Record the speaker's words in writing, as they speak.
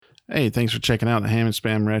Hey, thanks for checking out the Ham and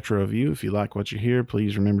Spam Retro Review. If you like what you hear,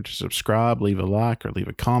 please remember to subscribe, leave a like, or leave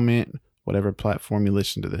a comment, whatever platform you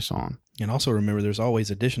listen to this on. And also remember, there's always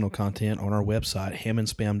additional content on our website,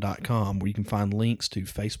 hamandspam.com, where you can find links to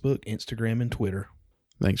Facebook, Instagram, and Twitter.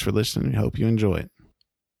 Thanks for listening. Hope you enjoy it.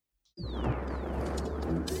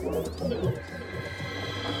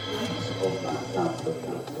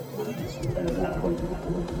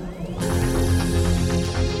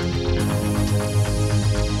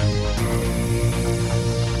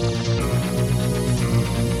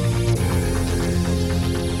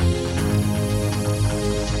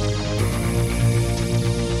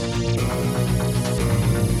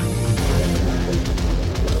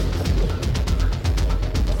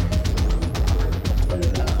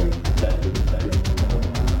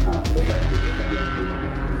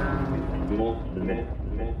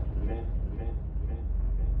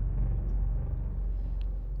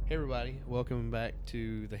 Hey everybody, welcome back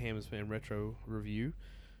to the Ham and Spam Retro Review.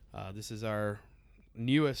 This is our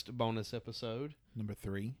newest bonus episode. Number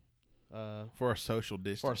 3. For our social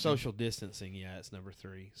distancing. For our social distancing, yeah, it's number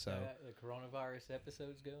 3. So the coronavirus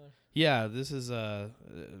episode's going. yeah, this is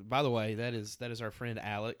by the way, that is our friend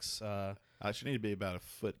Alex. I should need to be about a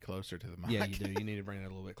foot closer to the mic. Yeah, you do. You need to bring it a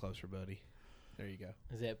little bit closer, buddy. There you go.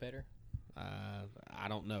 Is that better? I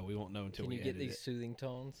don't know. We won't know until Can we you get edit these it. soothing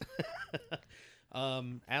tones?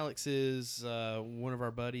 Alex is one of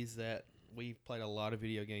our buddies that we've played a lot of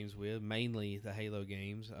video games with, mainly the Halo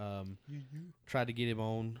games. Tried to get him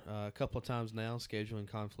on a couple of times now, scheduling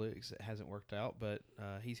conflicts. It hasn't worked out, but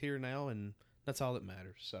he's here now, and that's all that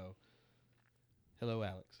matters. So, hello,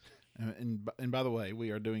 Alex. And by the way, we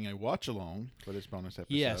are doing a watch along for this bonus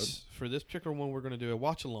episode. Yes, for this particular one, we're going to do a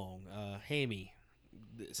watch along. Hammy,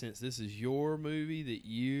 since this is your movie that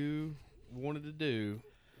you wanted to do,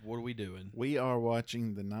 what are we doing? We are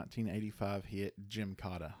watching the 1985 hit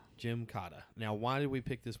Gymkata. Gymkata. Now, why did we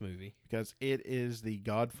pick this movie? Because it is the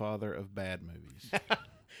godfather of bad movies.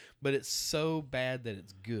 But it's so bad that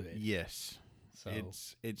it's good. Yes. So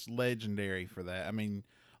It's legendary for that. I mean,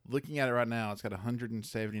 looking at it right now, it's got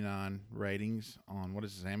 179 ratings on, what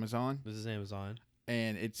is this, Amazon? This is Amazon.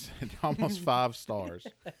 And it's almost 5 stars.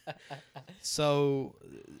 So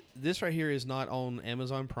this right here is not on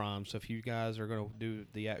Amazon Prime. So if you guys are going to do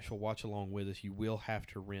the actual watch along with us, you will have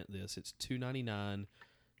to rent this. It's $2.99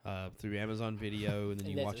 through Amazon Video, and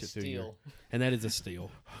then you watch it through your. And that is a steal.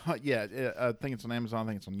 Yeah, I think it's on Amazon.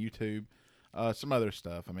 I think it's on YouTube. Some other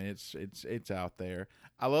stuff. I mean, it's out there.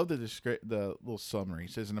 I love the little summary.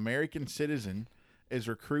 It says an American citizen is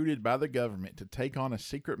recruited by the government to take on a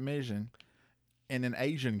secret mission in an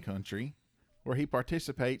Asian country where he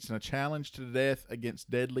participates in a challenge to the death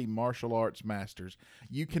against deadly martial arts masters.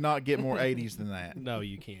 You cannot get more 80s than that. No,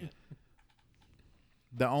 you can't.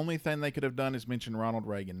 The only thing they could have done is mention Ronald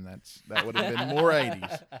Reagan. That would have been more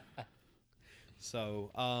 80s.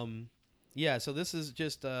 So, yeah, so this is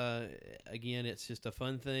just, again, it's just a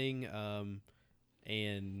fun thing.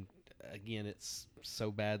 And, again, it's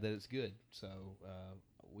so bad that it's good. So,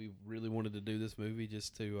 we really wanted to do this movie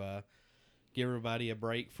just to give everybody a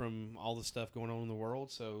break from all the stuff going on in the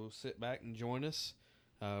world. So, sit back and join us.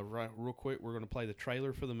 Real quick, we're going to play the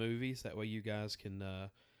trailer for the movies. That way you guys can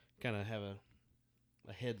kind of have a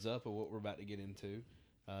heads up of what we're about to get into.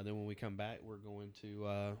 Then when we come back, we're going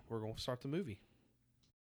to start the movie.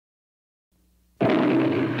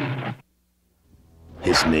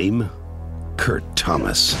 His name? Kurt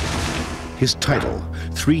Thomas. His title,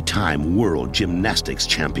 3-time world gymnastics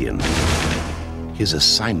champion. His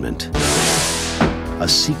assignment, a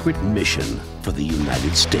secret mission for the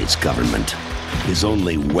United States government. His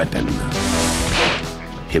only weapon,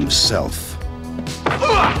 himself.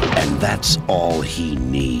 And that's all he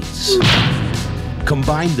needs.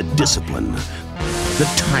 Combine the discipline, the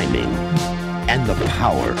timing, and the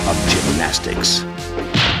power of gymnastics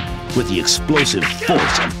with the explosive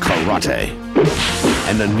force of karate.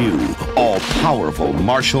 And a new, all-powerful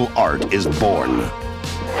martial art is born.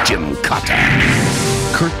 Gymkata.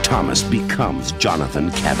 Kurt Thomas becomes Jonathan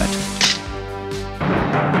Cabot.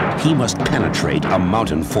 He must penetrate a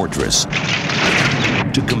mountain fortress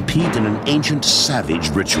to compete in an ancient savage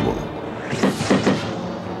ritual.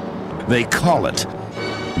 They call it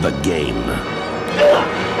the game.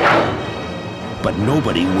 But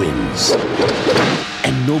nobody wins.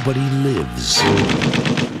 And nobody lives.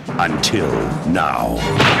 Until now.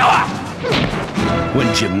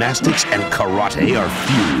 When gymnastics and karate are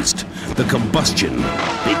fused, the combustion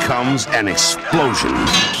becomes an explosion.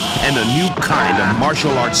 And a new kind of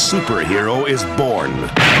martial arts superhero is born.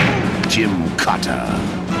 Gymkata.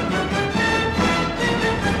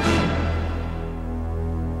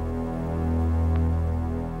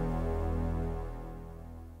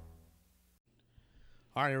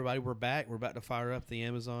 All right, everybody, we're back. We're about to fire up the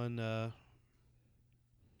Amazon.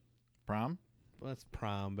 Prime. Well, it's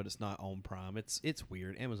Prime, but it's not on Prime. It's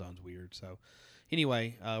weird. Amazon's weird. So,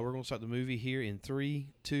 anyway, we're going to start the movie here in 3,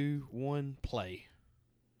 2, 1, play.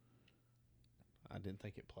 I didn't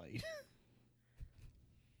think it played.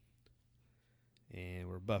 And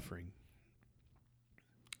we're buffering.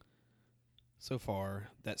 So far,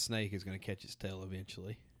 that snake is going to catch its tail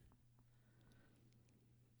eventually.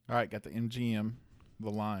 All right, got the MGM, the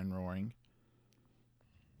line roaring.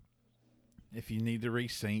 If you need to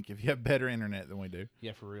resync, if you have better internet than we do.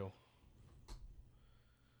 Yeah, for real.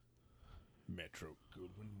 Metro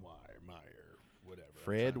Goodwin Meyer, whatever.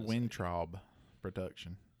 Fred Wintraub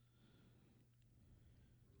production.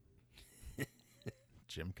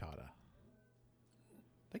 Jim Cotta.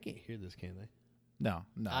 They can't hear this, can they? No.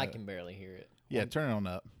 I can barely hear it. Yeah, turn it on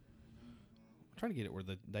up. I'm trying to get it where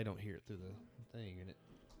they don't hear it through the thing, and it.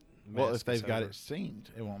 Well, if masks they've got over. it synced,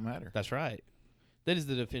 it won't matter. That's right. That is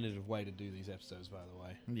the definitive way to do these episodes, by the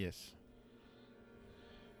way. Yes.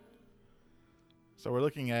 So we're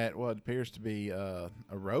looking at what appears to be a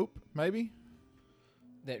rope, maybe?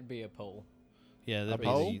 That'd be a pole. Yeah, that'd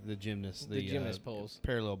pole? be the gymnast. The gymnast poles.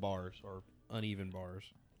 Parallel bars or uneven bars.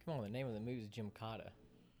 Come on, the name of the movie is Jim Cotta.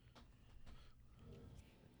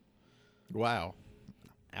 Wow.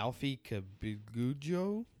 Alfie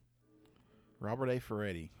Cabigujo? Robert A.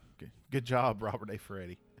 Ferretti. Good job, Robert A.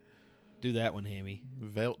 Ferretti. Do that one, Hammy.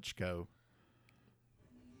 Velchko.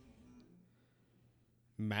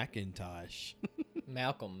 Macintosh.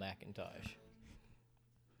 Malcolm McIntosh.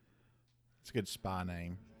 It's a good spy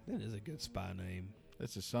name. That is a good spy name.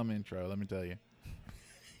 This is some intro, let me tell you.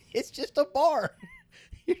 It's just a bar.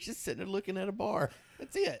 You're just sitting there looking at a bar.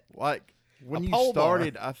 That's it. Like, when A you pole bar.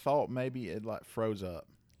 started, I thought maybe it like froze up.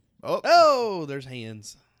 Oh, Oh, there's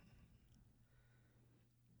hands.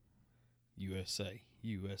 USA.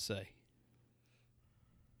 USA.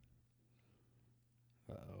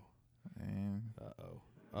 Uh-oh. and Uh-oh.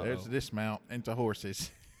 there's Uh-oh. a dismount into horses.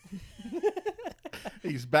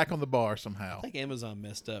 He's back on the bar somehow. I think Amazon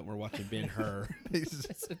messed up. We're watching Ben-Hur. He's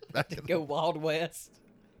back in Go Wild West.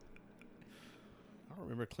 I don't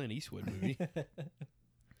remember a Clint Eastwood movie.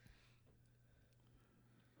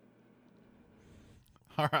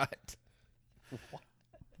 All right.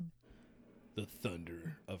 The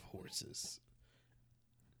Thunder of Horses.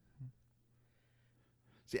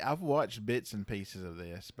 See, I've watched bits and pieces of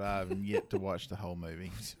this, but I've yet to watch the whole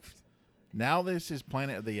movie. Now this is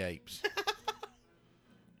Planet of the Apes.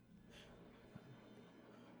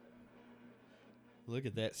 Look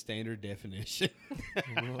at that standard definition.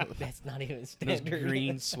 That's not even Those standard.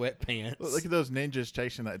 green sweatpants. Look at those ninjas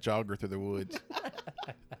chasing that jogger through the woods.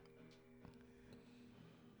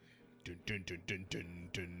 Dun, dun, dun, dun, dun,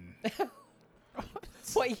 dun.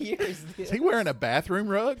 What year is Is this? he wearing a bathroom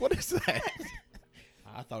rug? What is that?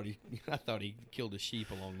 I thought he killed a sheep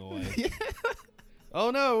along the way.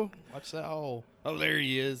 Oh no! Watch that hole. Oh, there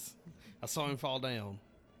he is. I saw him fall down.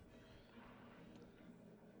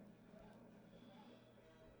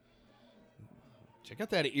 Check out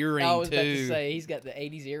that earring I was too. about to say he's got the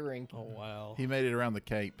 '80s earring. Oh wow! He made it around the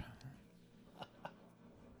Cape.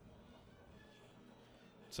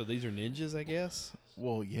 So these are ninjas, I guess.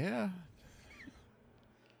 Well, yeah.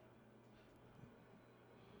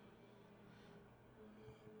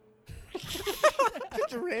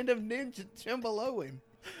 Just a random ninja down below him.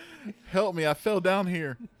 Help me, I fell down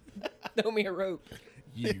here. Throw me a rope.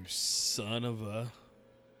 You son of a!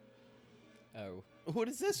 Oh. What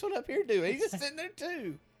does this one up here do? He's just sitting there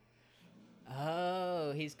too.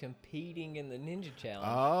 Oh, he's competing in the Ninja Challenge.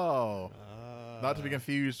 Oh. Not to be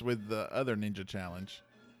confused with the other Ninja Challenge.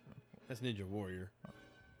 That's Ninja Warrior.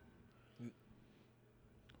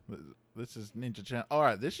 This is Ninja Challenge. All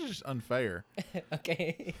right, this is just unfair.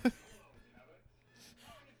 Okay.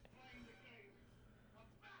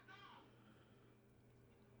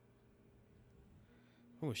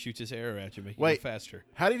 I'm gonna shoot this arrow at you, make you Wait. go faster.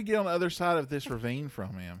 How did he get on the other side of this ravine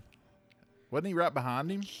from him? Wasn't he right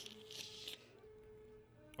behind him?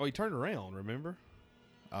 Oh, he turned around. Remember?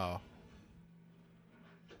 Oh.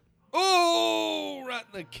 Oh, right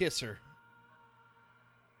in the kisser.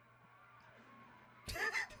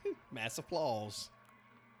 Mass applause.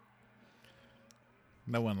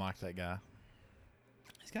 No one liked that guy.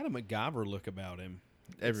 He's got a MacGyver look about him.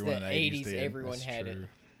 Everyone the in the 80s 80s, did. everyone That's had true. it.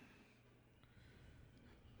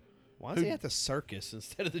 Why is he at the circus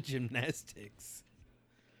instead of the gymnastics?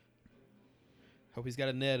 Hope he's got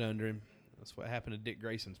a net under him. That's what happened to Dick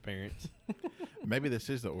Grayson's parents. Maybe this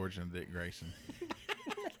is the origin of Dick Grayson.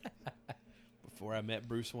 Before I met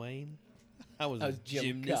Bruce Wayne, I was I a was Jim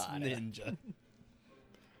gymnast Cotta. ninja.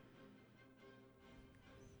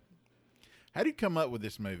 How do you come up with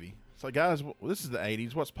this movie? It's like, guys, this is the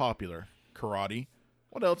 80s. What's popular? Karate.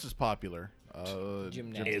 What else is popular?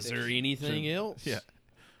 Gymnastics. Is there anything else? Yeah.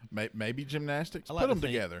 Maybe gymnastics. I like Put to them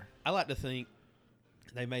think- together. I like to think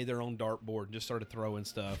they made their own dartboard and just started throwing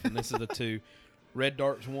stuff. And this is the two. Red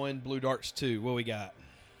darts 1, blue darts 2. What we got?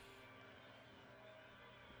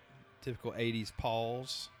 Typical 80s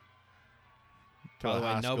pause. To By a the way,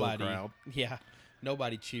 high school nobody, crowd. yeah,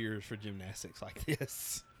 nobody cheers for gymnastics like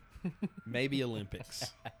this. Maybe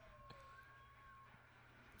Olympics.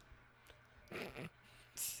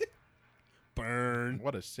 Burn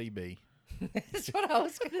What a CB. That's what I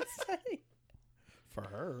was gonna say. for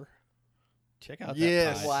her. Check out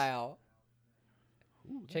Yes. that pipe. Wow.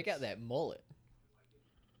 Check out that mullet.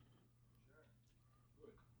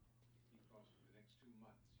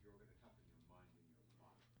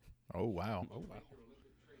 Oh, wow. Oh wow.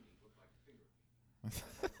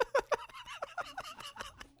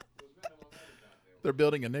 They're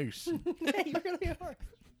building a noose. They really are.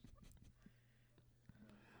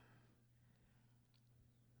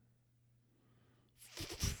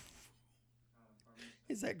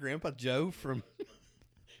 Is that Grandpa Joe from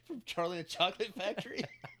Charlie and the Chocolate Factory?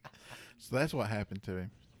 So that's what happened to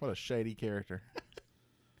him. What a shady character.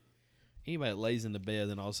 Anybody that lays in the bed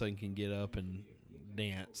and all of a sudden can get up and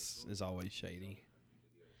dance is always shady.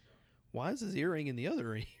 Why is his earring in the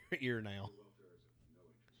other ear now?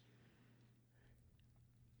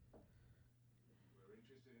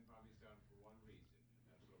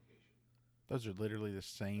 Those are literally the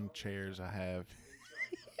same chairs I have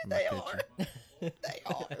in my kitchen. They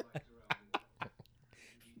are.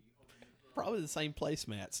 Probably the same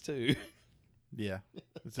placemats too. Yeah.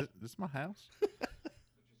 Is this my house?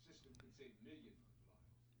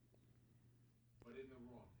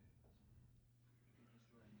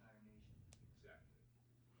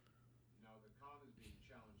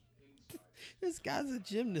 This guy's a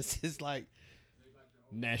gymnast. Is like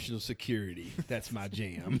national security. That's my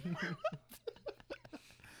jam.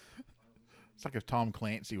 It's like if Tom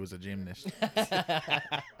Clancy was a gymnast.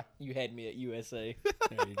 You had me at USA.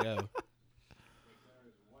 There you go.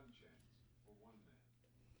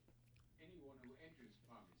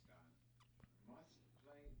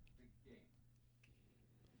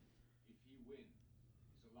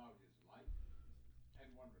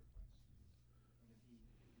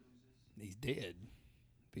 He's dead.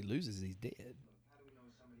 If he loses, he's dead.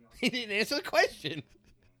 He didn't answer the question.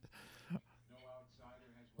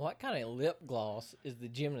 What kind of lip gloss is the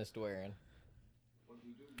gymnast wearing?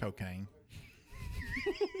 Cocaine.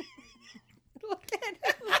 Look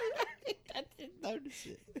at him. I didn't notice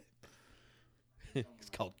it. It's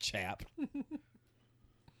called Chap.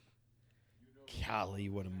 Golly,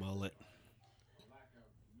 what a mullet.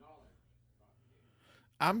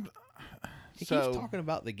 He keeps talking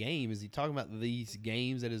about the game. Is he talking about these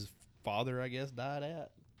games that his father, I guess, died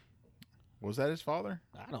at? Was that his father?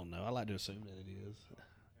 I don't know. I like to assume that it is.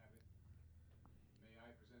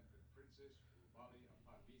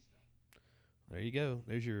 There you go.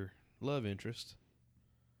 There's your love interest.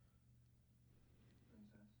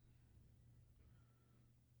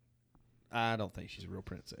 I don't think she's a real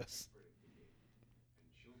princess.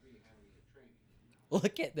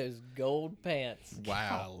 Look at those gold pants.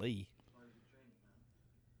 Wow. Golly.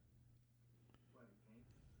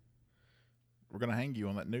 We're going to hang you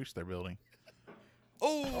on that noose they're building.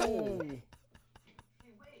 Oh!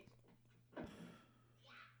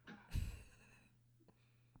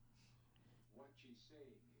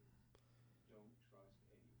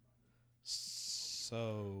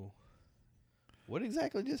 So, what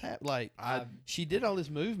exactly just happened? Like, she did all this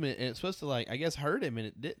movement, and it's supposed to, like, I guess, hurt him, and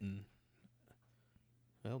it didn't.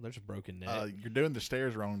 Well, there's a broken neck. You're doing the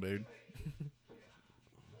stairs wrong, dude.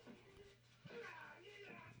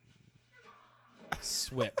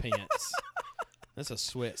 Sweatpants. That's a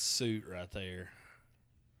sweatsuit right there.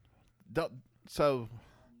 So,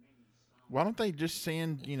 why don't they just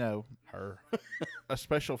send, Her. a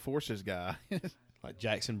special forces guy? Like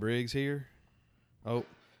Jackson Briggs here. Oh,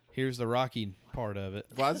 here's the Rocky part of it.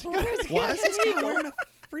 Why is he Why is this guy wearing a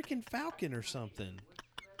freaking falcon or something?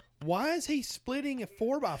 Why is he splitting a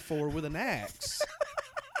 4x4 with an axe?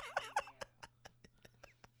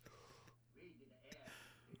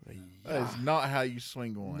 That is not how you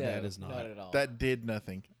swing one. No, That is not. at all. That did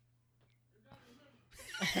nothing.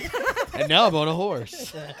 And now I'm on a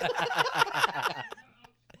horse.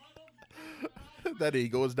 That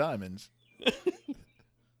eagle is diamonds.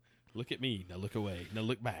 Look at me. Now look away. Now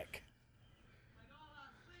look back.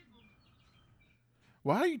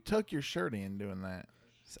 Why do you tuck your shirt in doing that?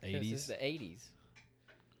 It's 'Cause it's 80s. the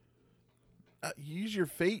 80s. Use your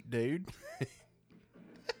feet, dude.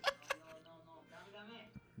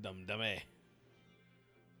 Dummy.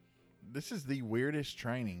 This is the weirdest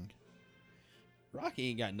training. Rocky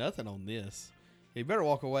ain't got nothing on this. He better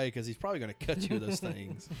walk away because he's probably going to cut you with those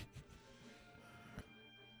things.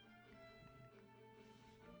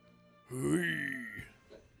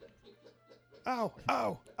 Ow,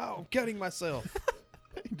 ow, ow, I'm cutting myself.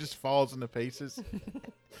 He just falls into pieces.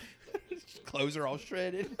 Clothes are all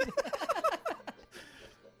shredded.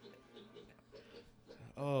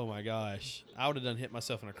 Oh my gosh. I would have done hit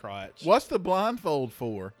myself in a crotch. What's the blindfold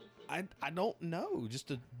for? I don't know. Just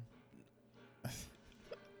to.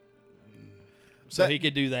 So he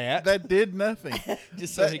could do that. That did nothing.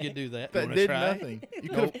 Just so he could do that. You That wanna did try? nothing. You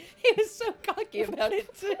could. He was so cocky about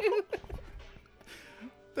it too.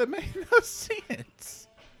 That made no sense.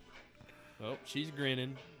 Oh, she's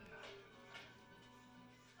grinning.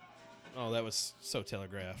 Oh, that was so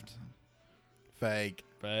telegraphed. Fake.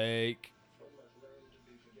 Fake.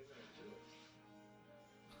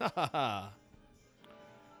 Ha ha ha.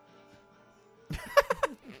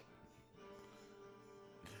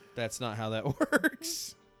 That's not how that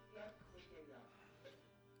works.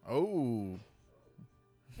 Oh.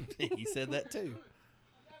 He said that too.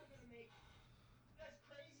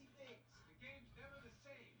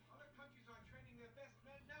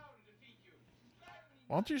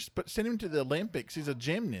 Why don't you just send him to the Olympics? He's a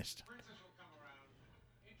gymnast.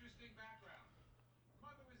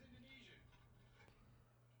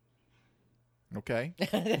 Okay.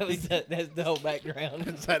 That's the whole background.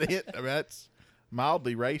 Is that it? I mean, that's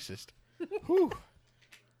mildly racist. Whew.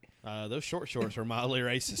 Those short shorts are mildly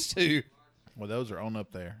racist too. Well, those are on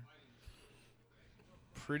up there.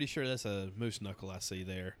 Pretty sure that's a moose knuckle I see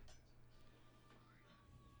there.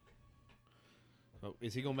 Oh,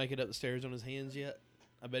 is he gonna make it up the stairs on his hands yet?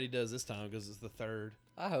 I bet he does this time because it's the third.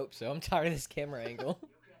 I hope so. I'm tired of this camera angle.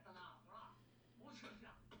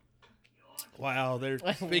 Wow, they're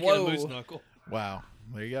speaking of moose Whoa. knuckle. Wow.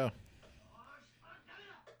 There you go.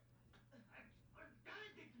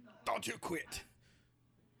 Don't you quit.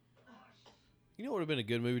 You know what would have been a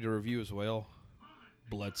good movie to review as well?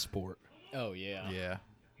 Bloodsport. Oh yeah. Yeah.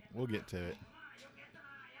 We'll get to it.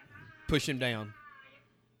 Push him down.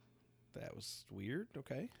 That was weird.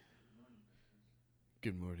 Okay.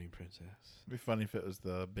 Good morning, princess. It'd be funny if it was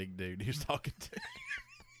the big dude he was talking to.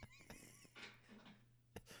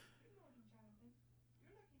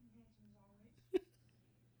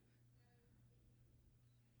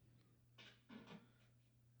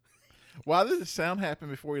 Why did the sound happen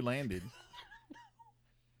before he landed?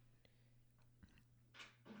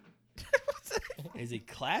 Is he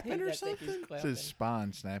clapping or I think he's something? It's clapping. his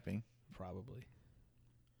spine snapping. Probably.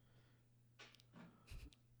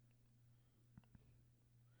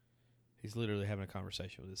 He's literally having a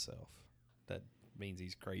conversation with himself. That means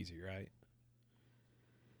he's crazy, right?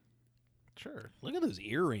 Sure. Look at those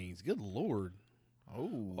earrings. Good Lord.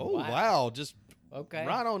 Oh. Oh, Wow. wow. Just Okay.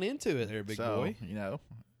 right on into it there, big so, boy. you know,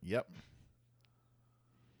 yep.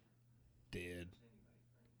 Dead.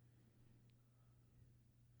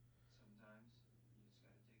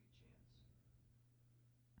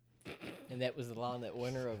 And that was the line that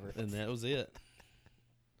won her over. And that was it.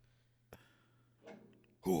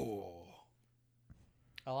 Oh.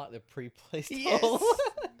 I like the pre-placed Yes. hole.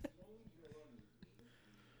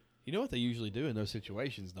 You know what they usually do in those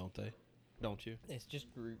situations, don't they? Don't you? It's just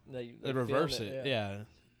They film reverse it. Yeah.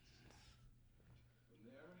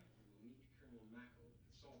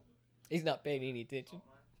 He's not paying any attention.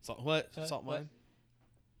 What? Huh? Salt What? mine?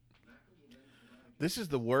 This is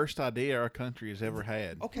the worst idea our country has ever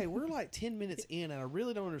had. Okay, we're like 10 minutes in, and I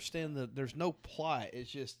really don't understand that there's no plot.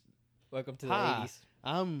 It's just, Welcome to the hi,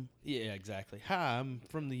 80s. yeah, exactly. Hi, I'm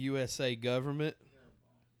from the USA government.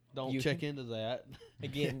 Don't You- check into that.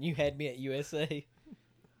 Again, you had me at USA.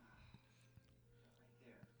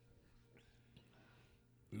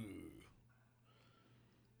 I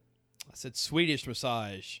said Swedish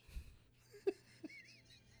massage.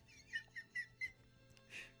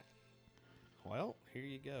 Well, here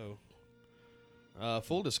you go.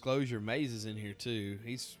 Full disclosure, Maze is in here too.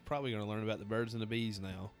 He's probably going to learn about the birds and the bees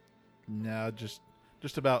now. No, just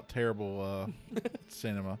about terrible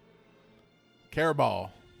cinema.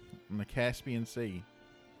 Carabao in the Caspian Sea.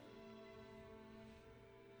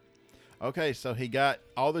 Okay, so he got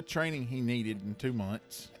all the training he needed in 2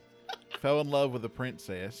 months. Fell in love with a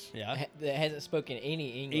princess. Yeah. That hasn't spoken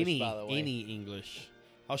any English, by the way. Any English.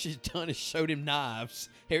 All she's done is showed him knives.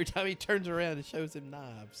 Every time he turns around, it shows him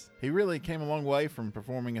knives. He really came a long way from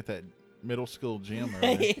performing at that middle school gym.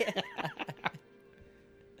 Earlier.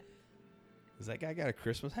 Does that guy got a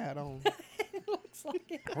Christmas hat on? Looks like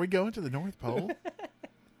it. Are we going to the North Pole?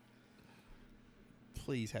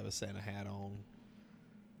 Please have a Santa hat on.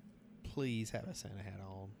 please have a Santa hat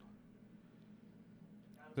on.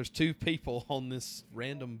 There's 2 people on this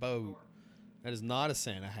random boat. That is not a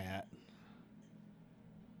Santa hat.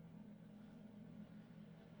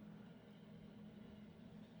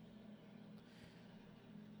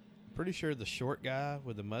 Pretty sure the short guy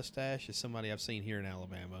with the mustache is somebody I've seen here in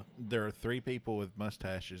Alabama. There are 3 people with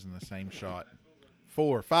mustaches in the same shot.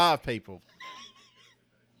 4, 5 people.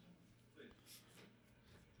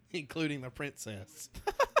 Including the princess.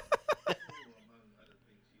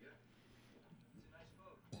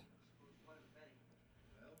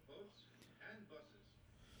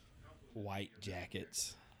 White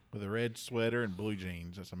jackets. With a red sweater and blue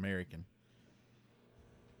jeans. That's American.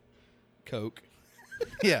 Coke.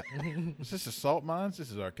 Yeah. Is this a salt mines?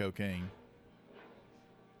 This is our cocaine.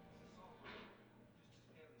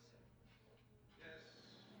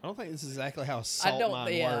 I don't think this is exactly how a salt don't-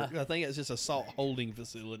 mine yeah. works. I think it's just a salt holding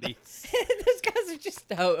facility. Those guys are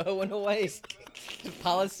just hoeing away. Just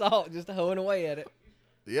pile of salt, just hoeing away at it.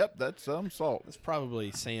 Yep, that's some salt. It's probably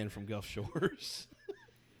sand from Gulf Shores.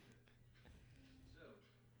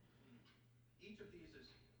 Each of these is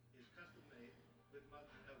custom made with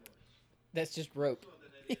multiple alloys. That's just rope.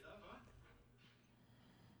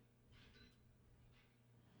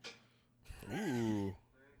 Ooh.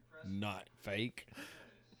 Not fake.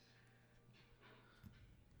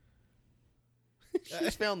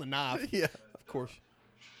 She's found the knife. Yeah. Of course.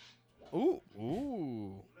 Ooh.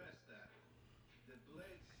 Ooh. The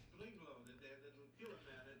blades spring loaded there that will kill a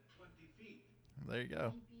man at 20 feet. There you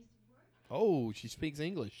go. Oh, she speaks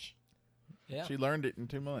English. Yeah. She learned it in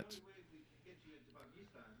 2 months. The way we can get you into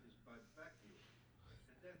Pakistan is by vacuum,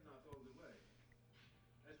 and that's not all the way.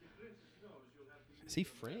 As the princess knows, you'll have to use Is he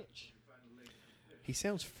your French? to find a lady to flip. He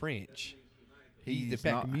sounds French. He's the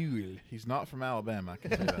pack not, mule. he's not from Alabama, I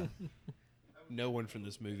can tell you that. No one from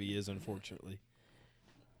this movie is, unfortunately.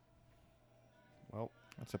 Well,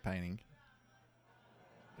 That's a painting.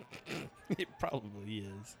 it probably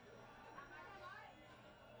is.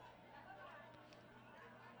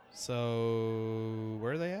 So,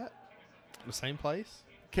 where are they at? The same place?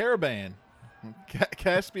 Caravan.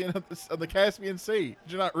 Caspian of the Caspian Sea.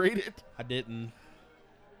 Did you not read it? I didn't.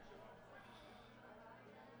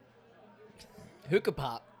 Hookah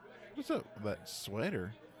pop. What's up with that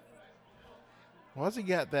sweater? Why's he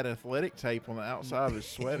got that athletic tape on the outside of his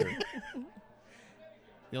sweater?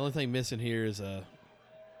 The only thing missing here is an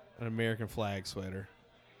American flag sweater.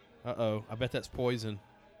 Uh-oh. I bet that's poison.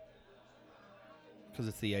 Because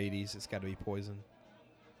it's the 80s. It's got to be poison.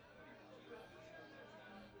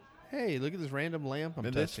 Hey, look at this random lamp I'm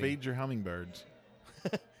And touching. this feeds your hummingbirds.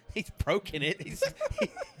 He's broken it.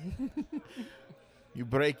 You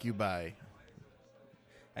break, you buy.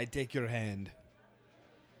 I take your hand.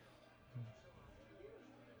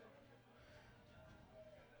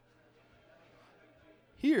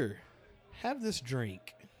 Here, have this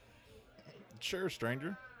drink. Sure,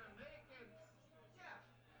 stranger.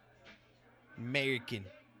 American.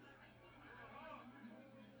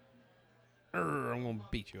 I'm going to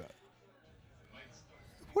beat you up.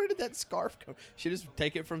 Where did that scarf come? She just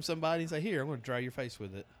take it from somebody and say, here, I'm going to dry your face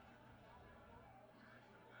with it.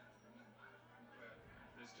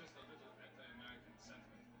 There's just a little anti-American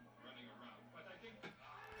sentiment running around, but I think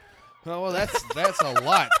Oh, well, that's a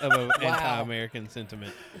lot of an anti-American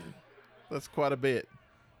sentiment. That's quite a bit.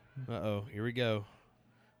 Uh-oh, here we go.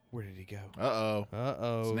 Where did he go? Uh-oh.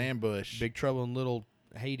 Uh-oh. It's an ambush. Big trouble in Little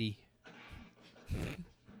Haiti.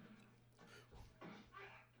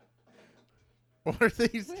 What are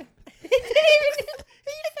these? He fell down.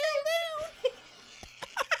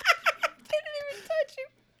 Didn't even touch him.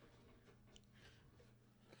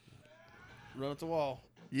 Run at the wall.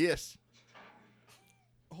 Yes.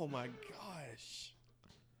 Oh, my gosh.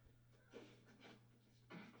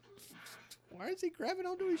 Why is he grabbing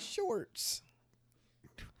onto his shorts?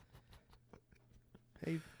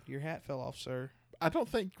 Hey, your hat fell off, sir. I don't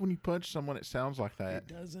think when you punch someone it sounds like that. It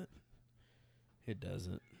doesn't. It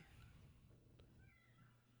doesn't.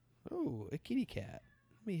 Oh, a kitty cat.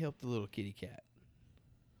 Let me help the little kitty cat.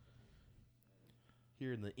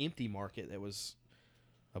 Here in the empty market that was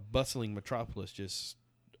a bustling metropolis just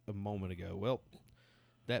a moment ago. Well,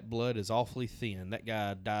 that blood is awfully thin. That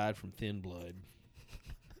guy died from thin blood.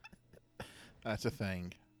 That's a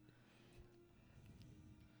thing.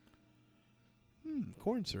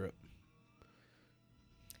 Corn syrup.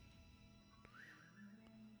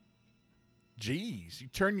 Jeez, you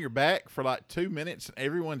turn your back for like 2 minutes and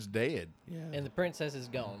everyone's dead. Yeah. And the princess is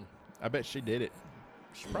gone. I bet she did it.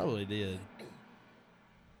 She probably did.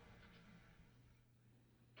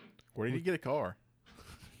 Where did he get a car?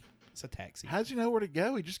 It's a taxi. How'd you know where to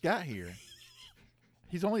go? He just got here.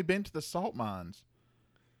 He's only been to the salt mines.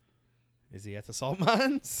 Is he at the salt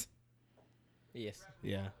mines? Yes.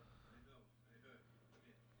 Yeah.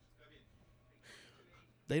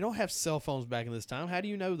 They don't have cell phones back in this time. How do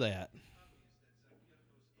you know that?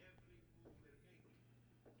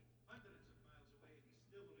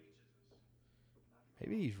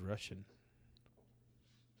 Maybe he's Russian.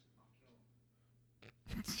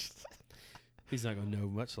 He's not going to know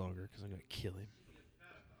much longer because I'm going to kill him.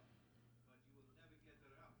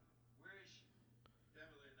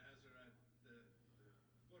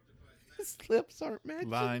 His lips aren't matching.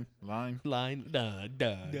 Line. Duh.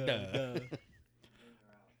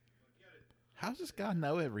 How's this guy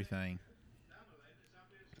know everything?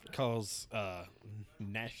 Because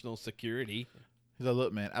national security. He's like,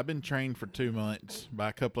 look, man, I've been trained for 2 months by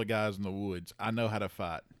a couple of guys in the woods. I know how to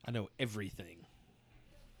fight. I know everything.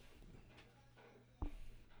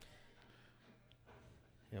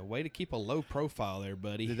 Yeah, way to keep a low profile there,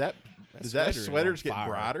 buddy. Did that is sweaters on get fire.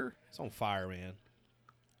 brighter? It's on fire, man.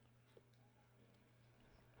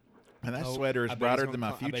 And that Oh, sweater I is bet he's brighter gonna than my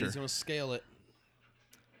I bet future. he's going to scale it.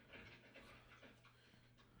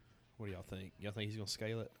 What do y'all think? Y'all think he's going to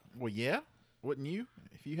scale it? Well, yeah. Wouldn't you?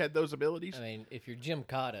 If you had those abilities? I mean, if you're Jim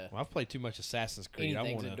Cotta, Well, I've played too much Assassin's Creed. I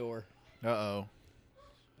anything's want a to. door. Uh-oh.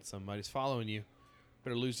 Somebody's following you.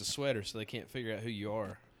 Better lose the sweater so they can't figure out who you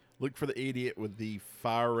are. Look for the idiot with the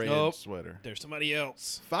fire red Nope. sweater. There's somebody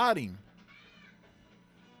else. Fight him.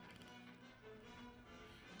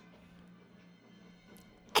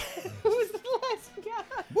 Who's the last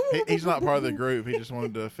guy? He's not part of the group. He just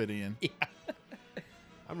wanted to fit in.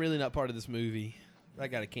 I'm really not part of this movie. I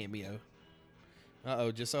got a cameo.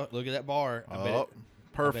 Uh-oh, just look at that bar. I bet Oh,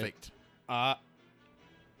 perfect.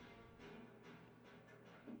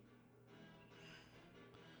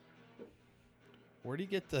 Where'd he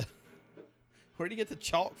get the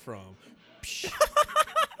chalk from?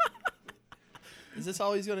 Is this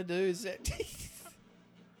all he's gonna do? Is that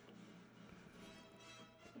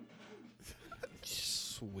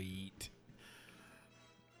sweet?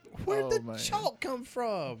 Where'd Oh, the man. chalk come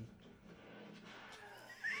from?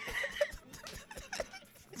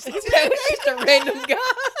 That was just a random guy.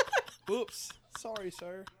 Oops. Sorry,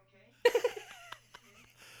 sir.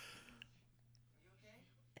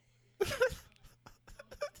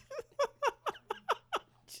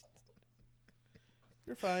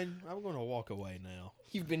 You're fine. I'm going to walk away now.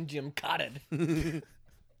 You've been Jim Cotted.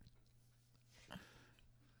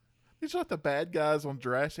 These are like the bad guys on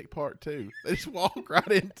Jurassic Park 2. They just walk right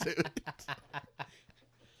into it.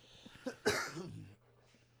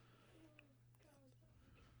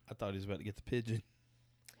 I thought he was about to get the pigeon.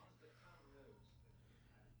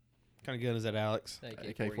 What kind of gun is that, Alex?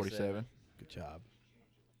 AK-47. Good job.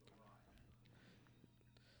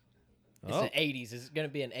 It's the 80s. Is it going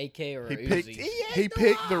to be an AK or He a picked, Uzi? he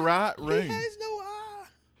picked the right room. He has no eye.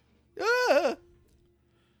 Ah!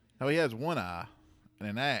 Oh, he has one eye and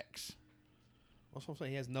an axe. That's what I'm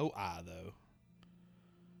saying. He has no eye, though.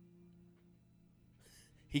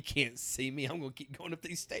 He can't see me. I'm going to keep going up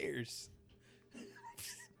these stairs.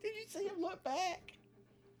 Did you see him look back?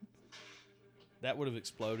 That would have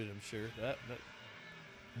exploded, I'm sure. That.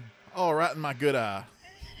 Oh, right in my good eye.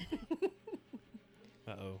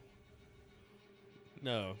 Uh-oh.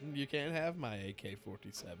 No, you can't have my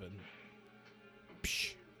AK-47.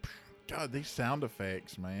 God, these sound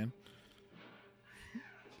effects, man.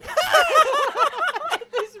 This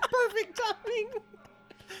is perfect timing.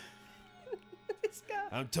 This guy.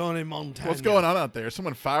 I'm Tony Montana. What's going on out there? Is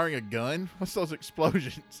someone firing a gun? What's those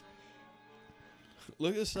explosions?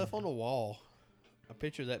 Look at the stuff on the wall. I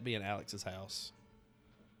picture that being Alex's house.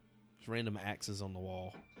 There's random axes on the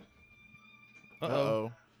wall. Uh-oh.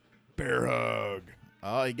 Uh-oh. Bear hug.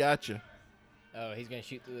 Oh, he got you. Oh, he's going to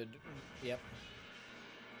shoot through the... Yep.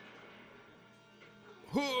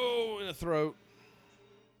 Whoa, in the throat.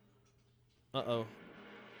 Uh-oh.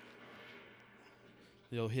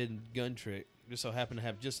 The old hidden gun trick. Just so happened to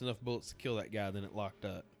have just enough bullets to kill that guy, then it locked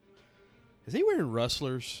up. Is he wearing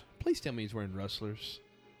rustlers? Please tell me he's wearing rustlers.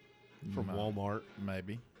 From No. Walmart.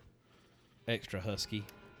 Maybe. Extra husky.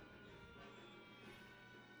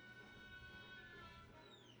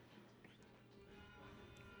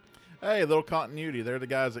 Hey, a little continuity. They're the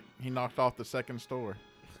guys that he knocked off the second store.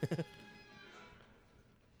 Run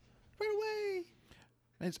away.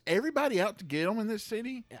 Is everybody out to get him in this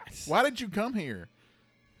city? Yes. Why did you come here?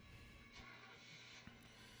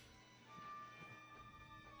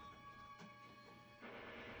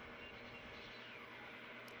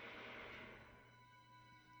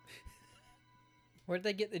 Where'd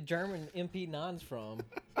they get the German MP9s from?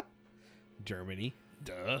 Germany.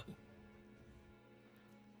 Duh.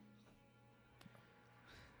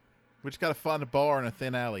 We just got to find a bar in a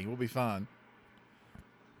thin alley. We'll be fine.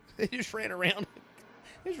 They just ran around.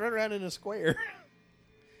 They just ran around in a square.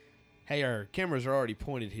 Hey, our cameras are already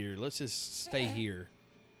pointed here. Let's just stay here.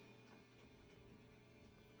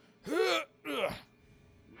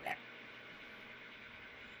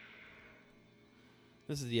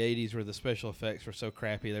 This is the 80s where the special effects were so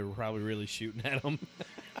crappy they were probably really shooting at them.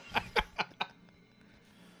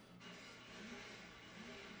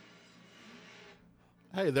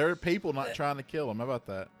 Hey, there are people not trying to kill him. How about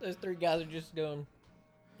that? Those three guys are just going.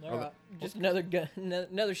 All Oh, right, just another gun,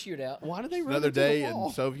 another shootout. Why did they run Another into the day in wall?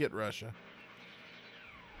 Soviet Russia.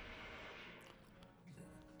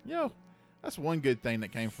 Yo, that's one good thing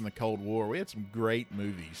that came from the Cold War. We had some great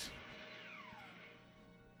movies.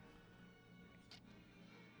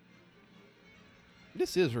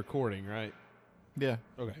 This is recording, right? Yeah.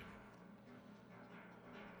 Okay.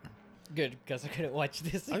 Good, because I couldn't watch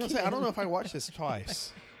this. I was gonna say, I don't know if I watched this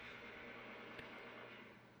twice.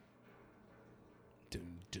 Dun,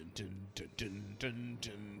 dun, dun, dun, dun, dun,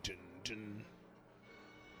 dun, dun, dun.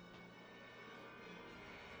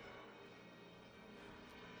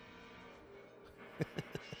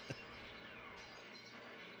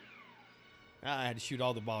 I had to shoot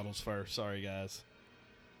all the bottles first. Sorry, guys.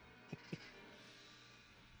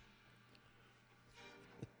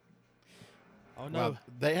 Oh, no. Wow,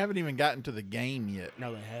 they haven't even gotten to the game yet.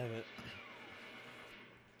 No, they haven't.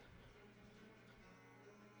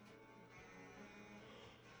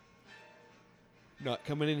 Not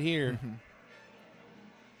coming in here.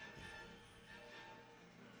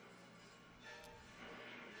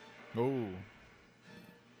 Oh,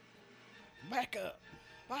 Back up.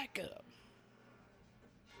 Back up.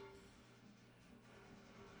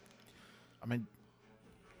 I mean,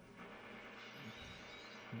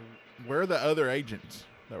 where are the other agents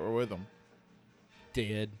that were with them?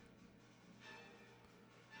 Dead.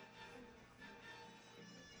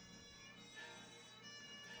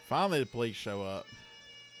 Finally, the police show up.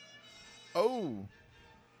 Oh,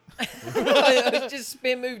 It was just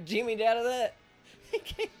spin move Jimmy'd out of that.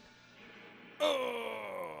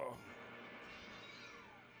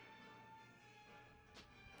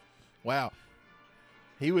 wow.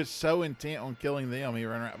 He was so intent on killing them, he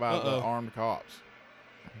ran right by the armed cops.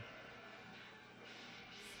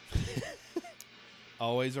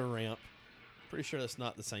 Always a ramp. Pretty sure that's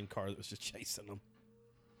not the same car that was just chasing them.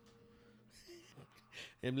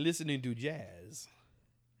 I'm listening to jazz.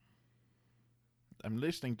 I'm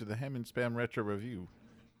listening to the Ham and Spam Retro Review.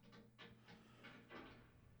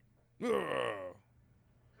 Ugh. Come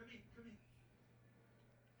in, come in.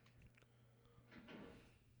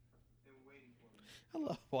 They were waiting for me. I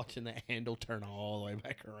love watching that handle turn all the way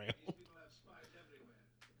back around. These people have spies everywhere.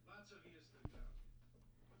 Lots of ears to the ground.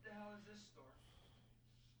 What the hell is this store?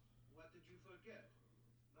 What did you forget?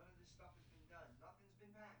 None of this stuff has been done. Nothing's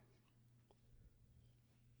been packed.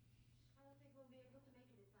 I don't think we'll be able to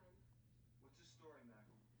make it in time. What's the story,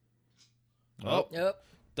 Malcolm? Oh, Yep.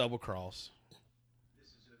 Double cross. This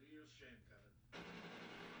is a real shame, Kevin.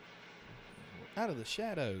 Out of the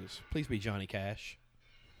shadows. Please be Johnny Cash.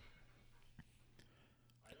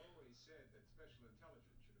 I always said that Special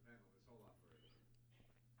Intelligence should have handled this whole operation.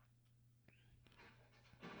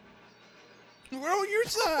 We're on your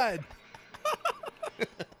side.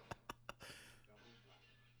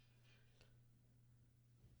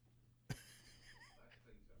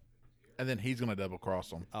 and then he's gonna double cross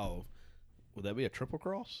them. Oh, would that be a triple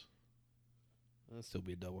cross? That'd still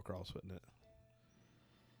be a double cross, wouldn't it?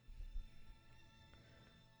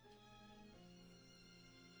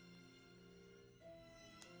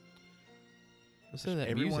 Listen to that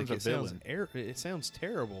Everyone's music. a villain. It sounds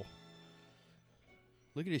terrible.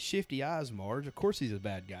 Look at his shifty eyes, Marge. Of course he's a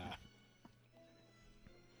bad guy.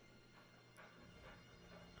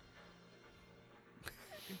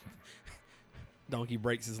 Donkey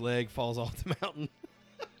breaks his leg, falls off the mountain.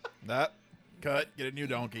 That cut. Get a new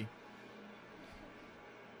donkey.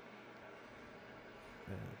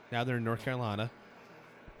 Now they're in North Carolina.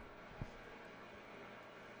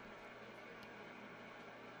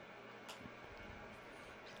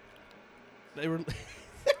 They were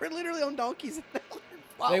they were literally on donkeys. And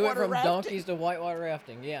They went whitewater from rafting. donkeys to whitewater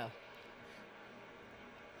rafting. Yeah.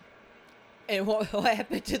 And what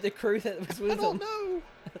happened to the crew that was I with don't them? know.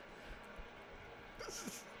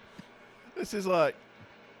 This is like,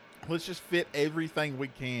 let's just fit everything we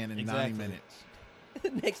can in 90 Exactly. minutes.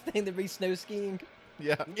 Next thing there'd be snow skiing.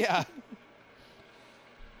 Yeah. Yeah.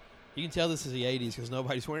 You can tell this is the 80s because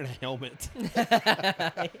nobody's wearing a helmet.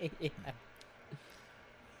 Yeah.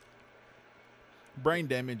 Brain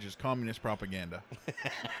damage is communist propaganda.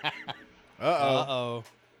 Uh-oh. Uh-oh.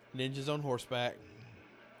 Ninjas on horseback.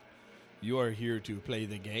 You are here to play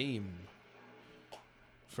the game.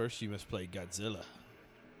 First, you must play Godzilla.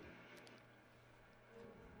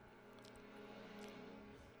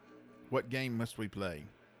 What game must we play?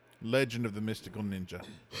 Legend of the Mystical Ninja.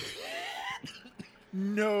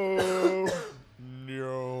 No.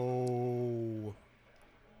 No.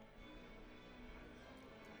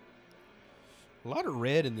 A lot of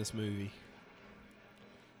red in this movie.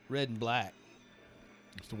 Red and black.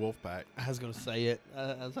 It's the Wolfpack. I was going to say it.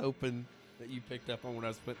 I was hoping that you picked up on what I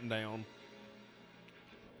was putting down.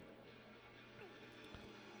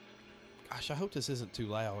 Gosh, I hope this isn't too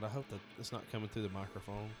loud. I hope that it's not coming through the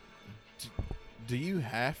microphone. Do you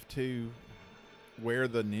have to wear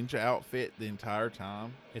the ninja outfit the entire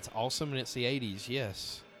time? It's awesome and it's the 80s,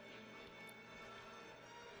 yes.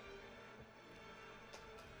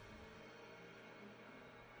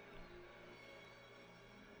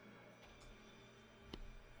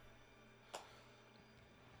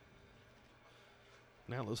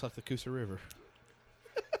 Now it looks like the Coosa River.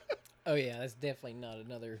 Oh yeah, that's definitely not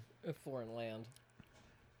another foreign land.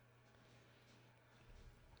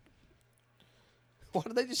 Why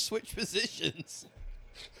do they just switch positions?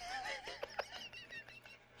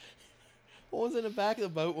 One's in the back of the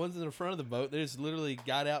boat, one's in the front of the boat. They just literally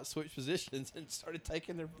got out, switched positions, and started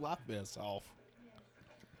taking their life vests off.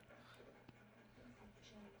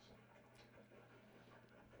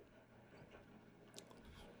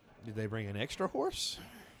 Did they bring an extra horse?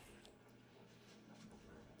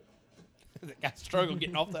 That guy struggled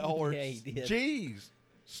getting off that horse. Yeah, he did. Jeez.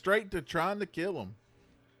 Straight to trying to kill him.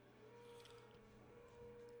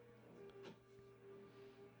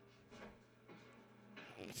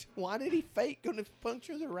 Why did he fake going to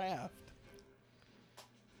puncture the raft?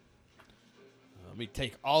 Let me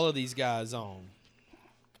take all of these guys on.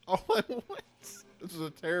 All at once. This is a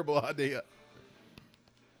terrible idea.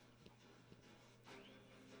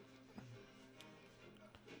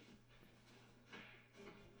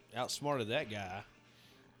 Outsmarted that guy.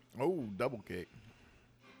 Oh, double kick.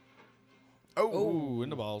 Oh, in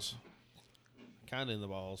the balls. Kind of in the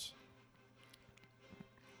balls.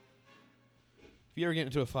 If you ever get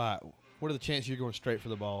into a fight, what are the chances you're going straight for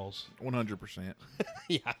the balls? 100%.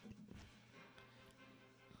 Yeah.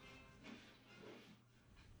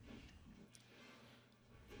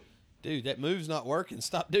 Dude, that move's not working.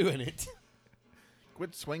 Stop doing it.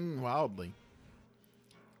 Quit swinging wildly.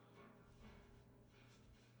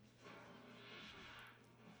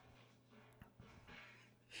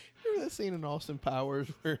 Remember that scene in Austin Powers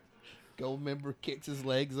where Goldmember kicks his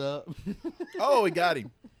legs up? Oh, he got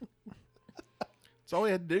him. That's all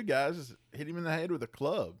we had to do, guys, is hit him in the head with a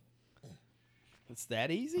club. It's that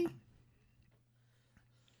easy?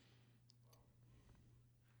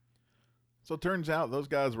 So it turns out those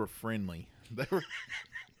guys were friendly. They were.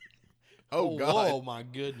 Oh, God. Oh, my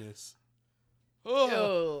goodness. Oh.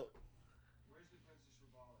 Yo, Where's the Princess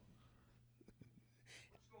Rubali?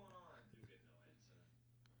 What's going on? You get no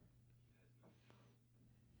answer.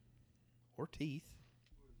 Or teeth.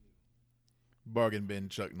 Bargain bin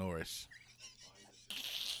Chuck Norris.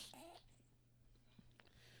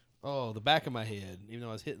 Oh, the back of my head, even though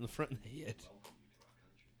I was hitting the front of the head.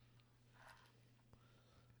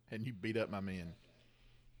 And you beat up my men.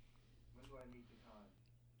 When do I meet the Khan?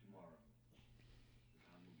 Tomorrow. The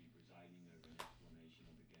Khan will be presiding over an explanation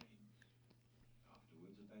of the game.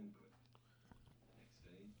 Afterwards, a banquet. Next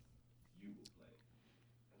day, you will play.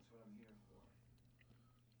 That's what I'm here for.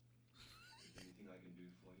 Is there anything I can do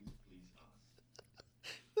for you? Please ask.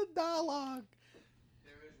 The dialogue.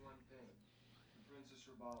 There is one thing. The Princess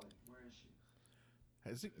Rubali. Where is she?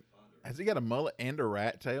 Has he got a mullet and a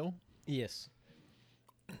rat tail? yes.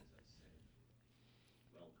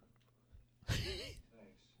 Thanks.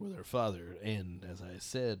 With her father, and as I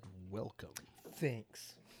said, welcome.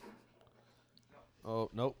 Thanks. Oh,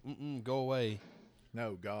 nope. Mm-mm, go away.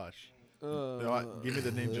 No, gosh. No, give me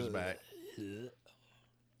the ninjas back.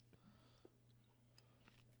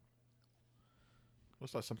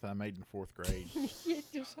 Looks like something I made in 4th grade. Is Yeah,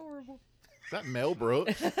 it was horrible. that Mel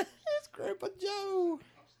Brooks? It's Grandpa Joe.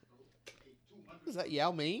 Is that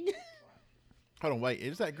Yao Ming? Hold on, wait.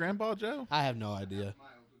 Is that Grandpa Joe? I have no idea. Mile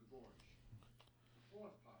to the gorge. The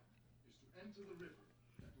fourth part is to enter the river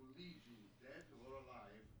that will lead you, dead or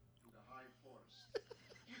alive, to the high forest.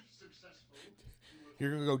 If successful, you will You're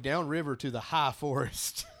going to go downriver to the high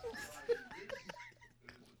forest. arrive in this.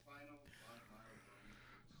 There is a final 5-mile run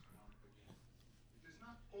to the swamp again. It is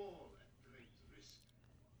not all at great risk.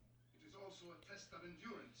 It is also a test of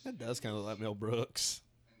endurance. That does kind of look like Mel Brooks.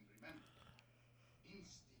 And remember,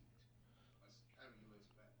 instinct must carry you as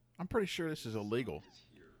well. I'm pretty sure this is illegal. Is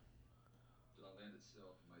here. To the land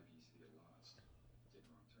itself, it might be easy to get lost. Take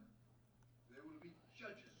a wrong turn.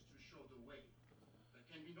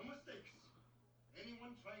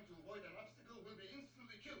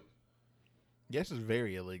 Yes, it's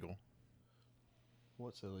very illegal.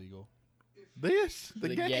 What's illegal? This the,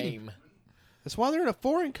 The game. game. That's why they're in a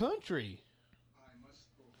foreign country. I must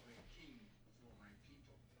go for a king for my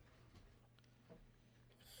people.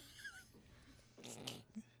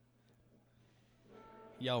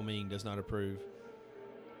 Yao Ming does not approve.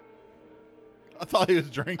 I thought he was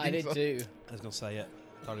drinking. I did something. too. I was gonna say it.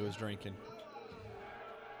 Thought he was drinking.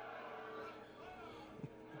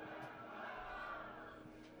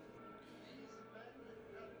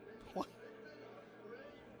 What?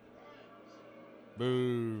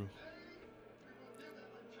 Boo.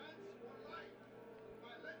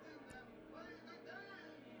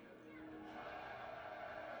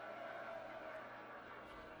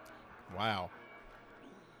 Wow.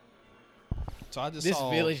 So I just This saw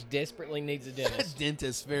village desperately needs a dentist.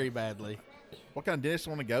 dentist very badly. What kind of dentist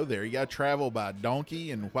want to go there? You got to travel by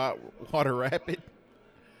donkey and water rapid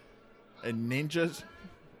and ninjas.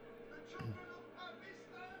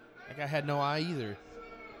 That guy had no eye either.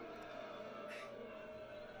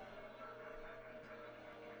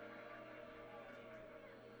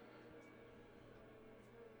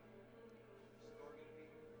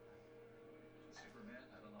 Superman?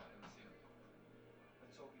 I don't know. I haven't seen him.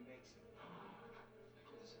 Let's hope he makes it.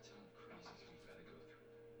 There's a ton of crazies we've got to go through.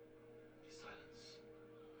 Silence.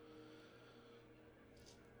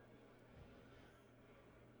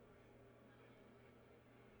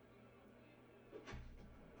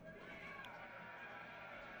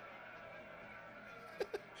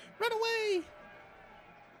 Run away!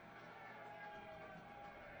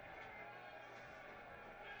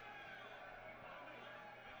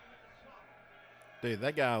 Dude,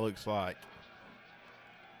 that guy looks like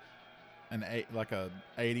like a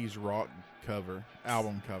 80s rock cover,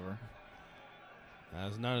 album cover.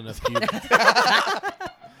 There's not enough cute.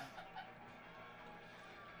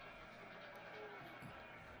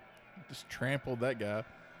 Just trampled that guy.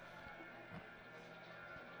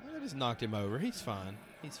 They just knocked him over. He's fine.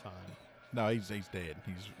 He's fine. No, he's dead.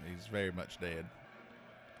 He's very much dead.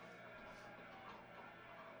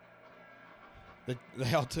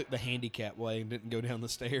 They all took the handicap way and didn't go down the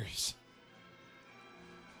stairs.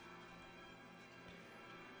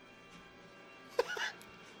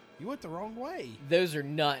 You went the wrong way. Those are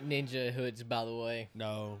not ninja hoods, by the way.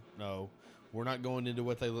 No. We're not going into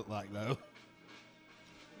what they look like, though.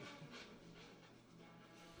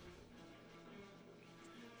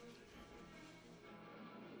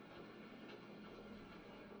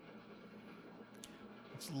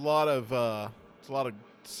 It's a lot of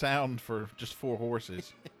sound for just 4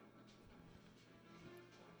 horses.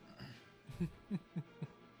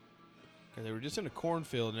 They were just in a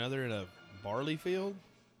cornfield, now they're in a barley field.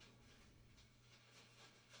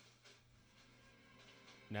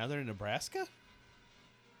 Now they're in Nebraska?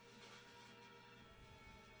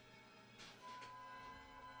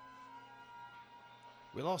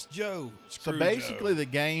 We lost Joe. So Screw basically Joe. the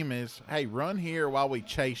game is, hey, run here while we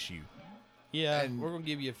chase you Yeah, and- we're going to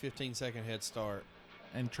give you a 15-second head start.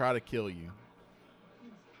 and try to kill you.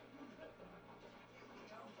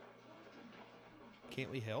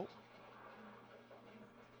 Can't we help?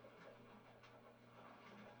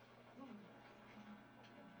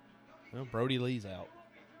 Well, Brody Lee's out.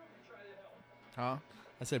 Huh?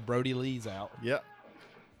 I said Brody Lee's out. Yep.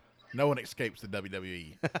 No one escapes the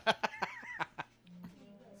WWE.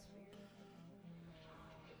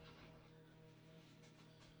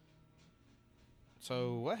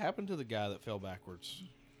 So what happened to the guy that fell backwards?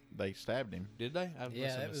 They stabbed him. Did they? I must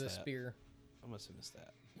Yeah, have that was missed a spear. I must have missed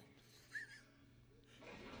that.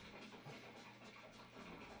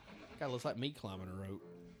 Guy looks like me climbing a rope.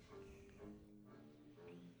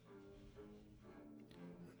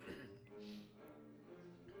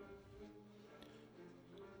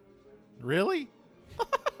 Really?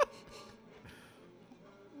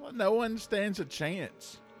 Well, no one stands a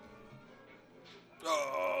chance.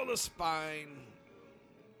 Oh, the spine.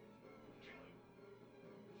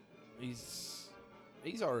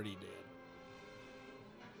 He's already dead.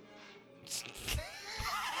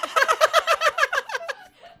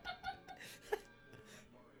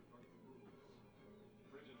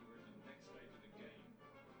 Bridges were in the next stage of the game.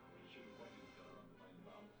 He should have waited until on the line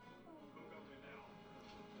about. Who got me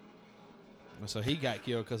now? So he got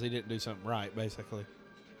killed because he didn't do something right, basically.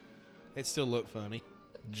 It still looked funny.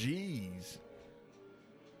 Jeez.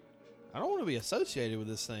 I don't want to be associated with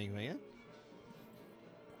this thing, man.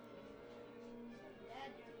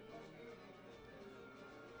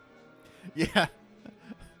 Yeah.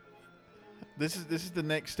 This is the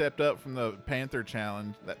next step up from the Panther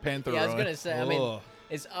challenge. That Panther Yeah, I was run. gonna say. I mean, Ugh.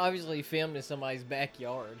 it's obviously filmed in somebody's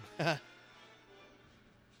backyard.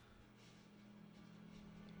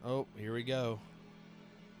 Oh, Oh, here we go.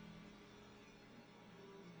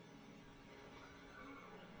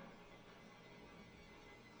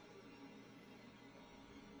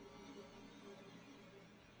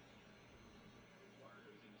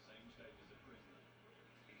 Walker's in the same state as a prisoner.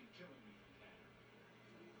 He can kill him if he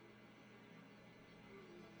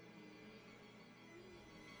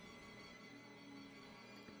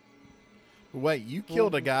can. Wait, you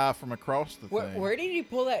killed a guy from across the thing. Where did he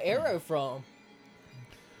pull that arrow from?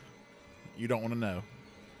 You don't want to know.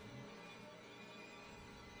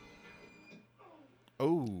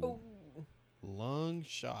 Oh. Lung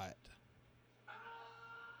shot.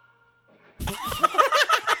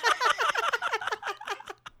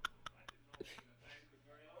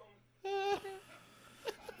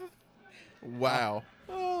 Wow.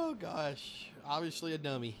 Oh gosh. Obviously a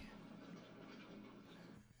dummy.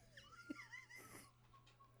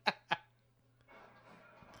 I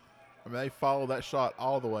mean, they follow that shot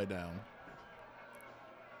all the way down.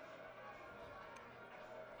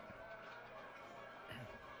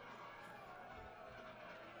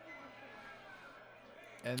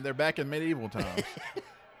 And they're back in medieval times.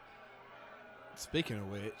 Speaking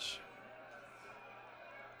of which,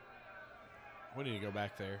 we need to go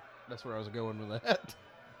back there. That's where I was going with that.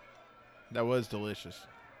 That was delicious.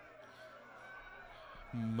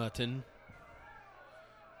 Mutton.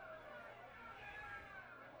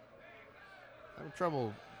 Having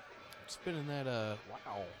trouble spinning that, wow.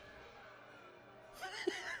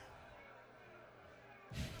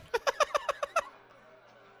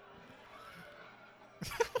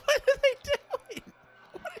 What are they doing?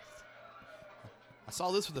 I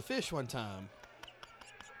saw this with a fish one time.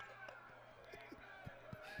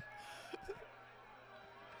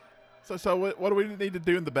 So what do we need to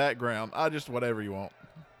do in the background? Just whatever you want.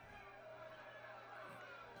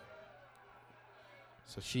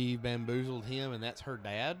 So she bamboozled him, and that's her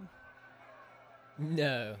dad?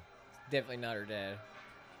 No, definitely not her dad.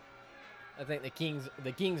 I think the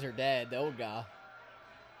king's her dad, the old guy.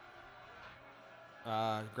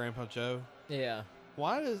 Grandpa Joe. Yeah.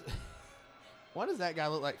 Why does that guy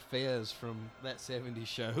look like Fez from that 70s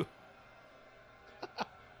show?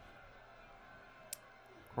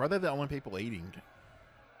 Why are they the only people eating?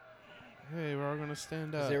 Hey, we're all going to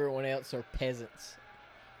stand up. Because everyone else are peasants.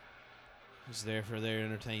 It's there for their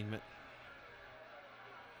entertainment.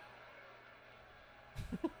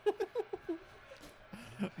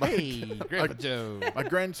 Hey, Grandpa Joe. My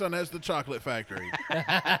grandson has the chocolate factory.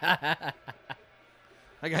 I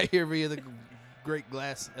got here via the great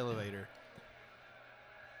glass elevator.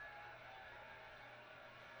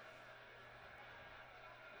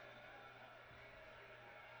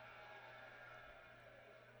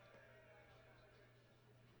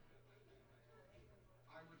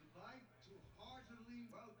 I would like to heartily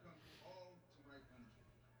welcome you all to my country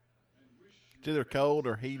and wish you It's either cold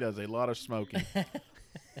or he does a lot of smoking. you are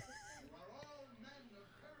all men of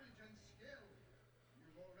courage and skill.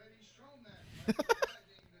 You've already shown that by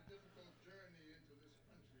dragging the difficult journey into this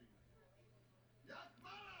country.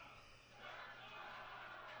 Yakmana!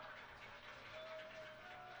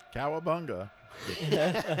 Cowabunga. My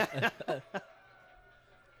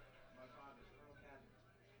father, Colonel Cadmus.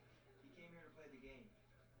 He came here to play the game.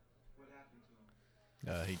 What happened to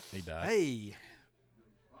him? He died. Hey,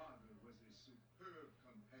 Your father was a superb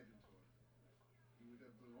competitor. He would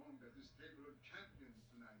have belonged at this table of champions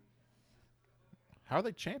tonight. How are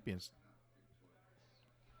they champions?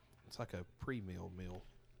 it's like a pre-meal meal.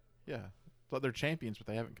 Yeah. But they're champions, but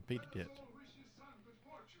they haven't competed yet. Let us all wish his son good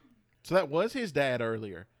fortune. So that was his dad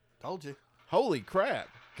earlier. Told you. Holy crap.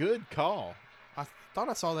 Good call. I thought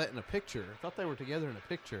I saw that in a picture. I thought they were together in a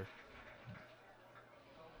picture.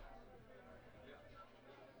 Tell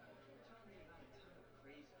me about a ton of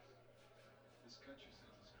crazies. This country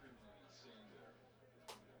since it's criminally insane there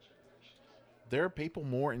for generations. There are people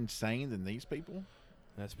more insane than these people?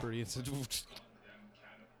 That's pretty instant. Damn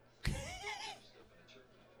cannibals.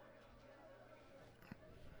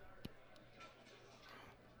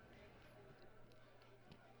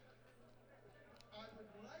 I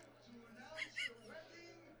would like to announce the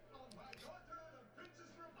wedding of my daughter, the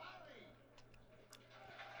Princess Rubali.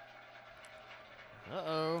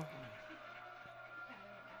 Uh-oh.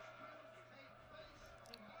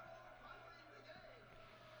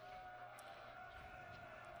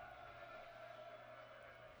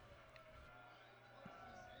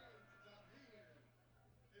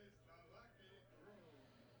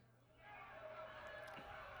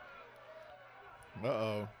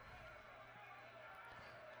 Uh-oh.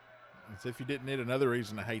 As if you didn't need another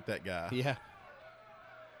reason to hate that guy. Yeah.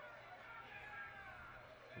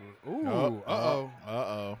 Ooh, Oh, uh-oh.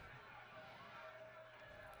 Uh-oh.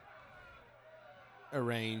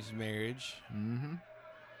 arranged marriage. Mm-hmm.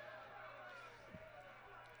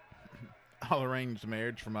 I'll arrange the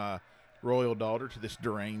marriage for my royal daughter to this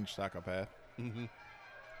deranged psychopath. Mm-hmm.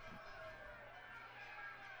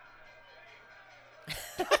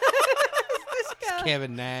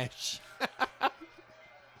 Kevin Nash.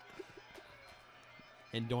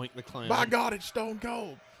 And Doink the Clown. By God, it's Stone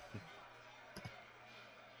Cold.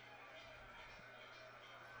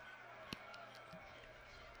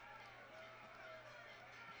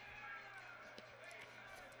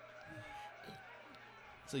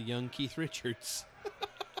 It's a young Keith Richards.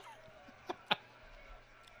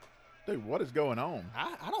 Dude, what is going on?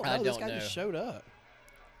 I don't know. I This don't guy know. just showed up.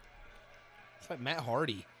 It's like Matt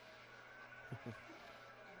Hardy.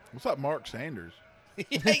 What's up, Mark Sanders? Hey,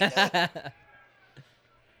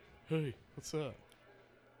 what's up?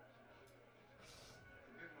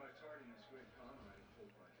 Forgive my tardiness, Great Khan. I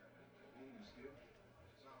hope I haven't inconvenienced you.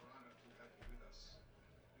 It's our honor to have you with us.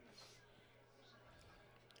 Please.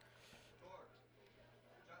 Lord,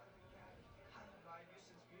 Jonathan Cabot, I haven't lied to you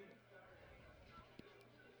since Munich.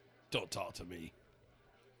 Don't talk to me.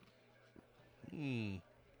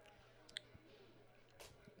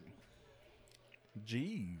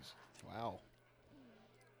 Jeez. Wow.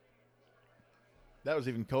 That was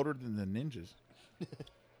even colder than the ninjas.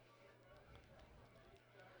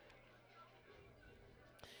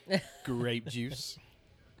 Grape juice.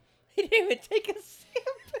 He didn't even take a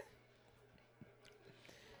sip.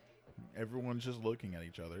 Everyone's just looking at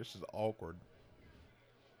each other. This is awkward.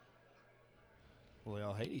 Well, they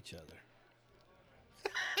all hate each other.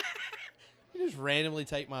 You just randomly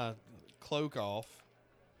take my cloak off.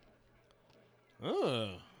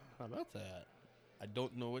 Oh, how about that? I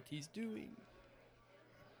don't know what he's doing.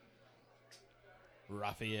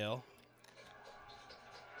 Raphael.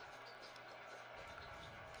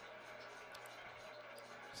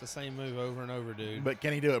 It's the same move over and over, dude. But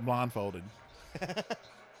can he do it blindfolded?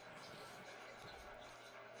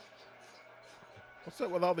 What's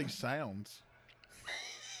up with all these sounds?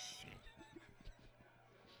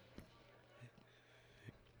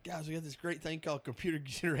 Guys, we got this great thing called computer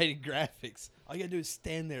generated graphics. All you gotta do is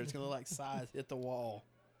stand there. It's gonna look like size hit the wall.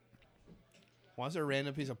 Why is there a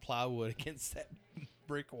random piece of plywood against that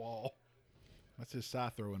brick wall? That's his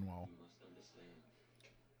side throwing wall. You must understand.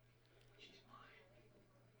 She's mine.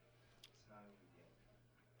 It's not over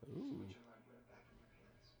yet. Ooh. Put your hardware back in your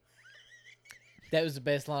pants. That was the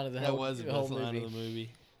best line of the That whole, was the whole best line movie. of the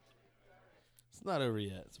movie. It's not over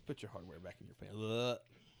yet, so put your hardware back in your pants. Ugh.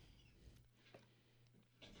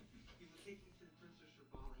 He will take me to the Princess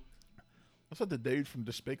Shabali. What's up, the dude from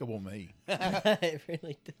Despicable Me? It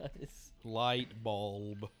really does. Light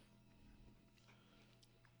bulb.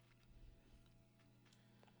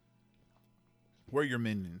 Where are your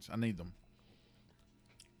minions? I need them.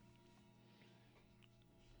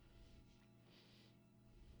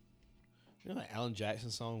 You know that Alan Jackson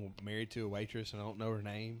song, Married to a Waitress, and I don't know her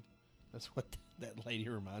name? That's what that lady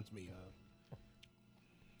reminds me of.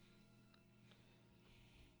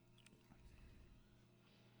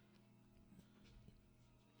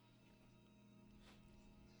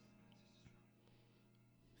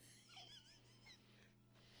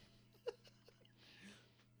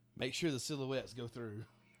 Make sure the silhouettes go through.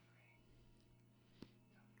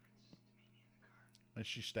 And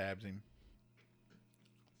she stabs him.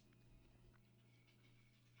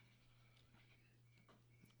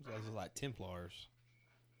 Those guys are like Templars.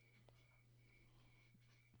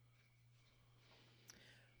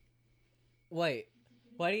 Wait,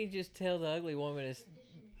 why didn't you just tell the ugly woman?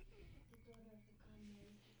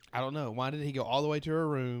 I don't know. Why did he go all the way to her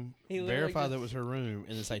room, He literally verify that just- was her room,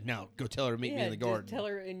 and then say, "Now go tell her to meet me in the just garden"? tell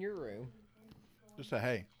her in your room. Just say,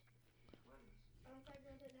 hey.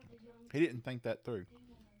 He didn't think that through.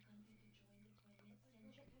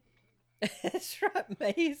 That's right,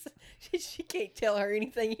 Maze. She can't tell her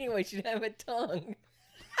anything anyway. She'd have a tongue.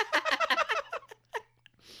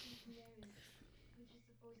 Which is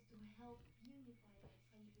supposed to help unify our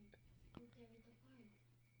country, will tear it apart.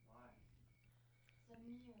 Why?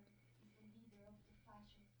 Samir is the leader of the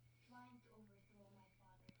fascists trying to overthrow my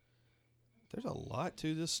father. There's a lot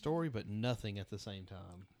to this story, but nothing at the same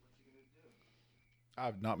time.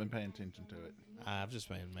 I've not been paying attention to it. I've just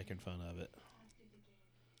been making fun of it. After the game,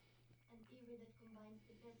 an era that combines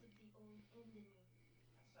the best of the old and the new.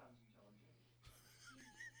 That sounds intelligent.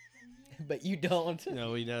 Samir But you don't.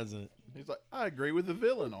 No, he doesn't. He's like, I agree with the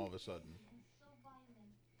villain all of a sudden. and so violent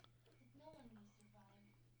that no one may survive.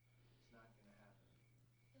 It's not gonna happen.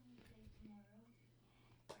 Can we play tomorrow?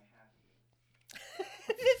 I have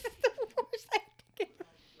to. This is the worst acting. How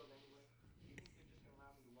do you feel anyway? You think they're just gonna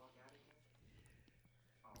allow me to walk out of here?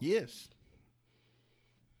 Yes.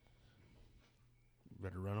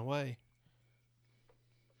 Better run away.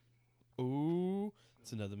 Ooh,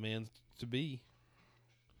 it's another man to be.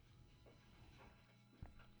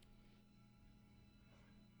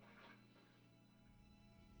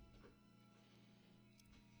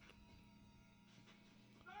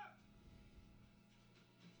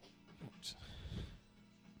 Oops.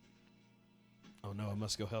 Oh no, I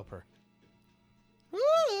must go help her.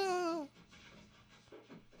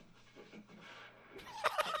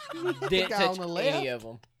 Didn't guy touch on the any left? of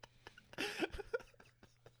them.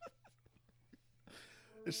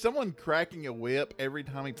 Is someone cracking a whip every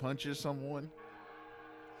time he punches someone?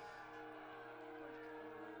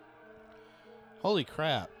 Holy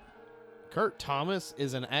crap. Kurt Thomas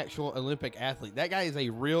is an actual Olympic athlete. That guy is a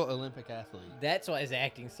real Olympic athlete. That's why his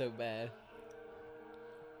acting's so bad.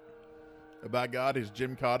 By God, his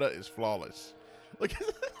Jim Cotta is flawless. Look,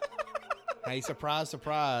 Hey, surprise,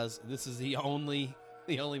 surprise. This is the only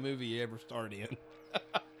movie he ever starred in.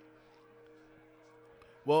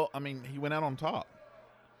 well, I mean, he went out on top.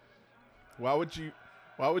 Why would you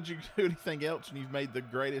do anything else when you've made the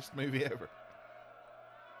greatest movie ever?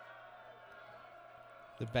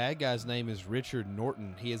 The bad guy's name is Richard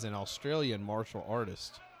Norton. He is an Australian martial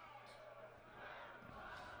artist.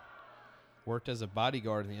 Worked as a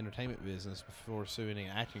bodyguard in the entertainment business before pursuing an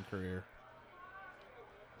acting career.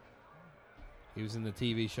 He was in the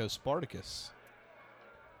TV show Spartacus.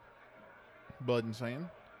 Blood and Sand.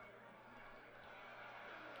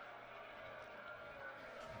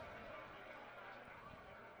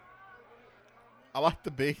 I like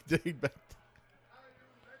the big dude back there.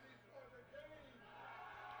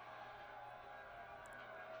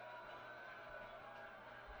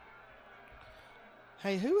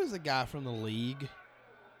 Hey, who is the guy from the league? It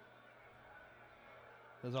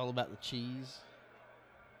was all about the cheese.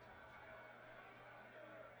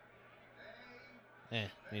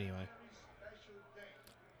 Anyway.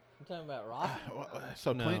 You talking about Rocky?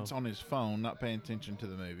 So No. Clint's on his phone, not paying attention to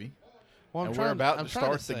the movie. Well, And we're about to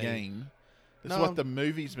start the say- game. This No, is what I'm- the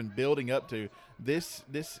movie's been building up to. This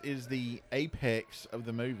is the apex of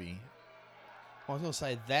the movie. I was going to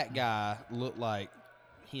say that guy looked like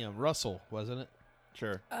him. Russell, wasn't it?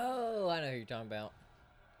 Sure. Oh, I know who you're talking about.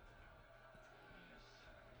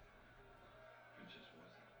 Princess was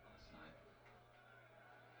out last night.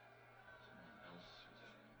 Someone else was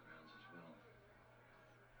out on the grounds as well.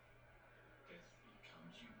 Death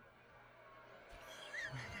becomes you.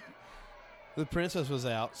 The princess was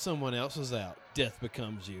out. Someone else was out. Death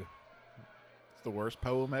becomes you. It's the worst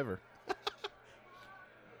poem ever.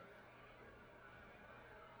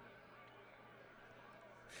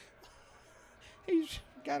 He's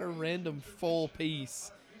got a random full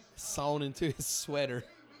piece sewn into his sweater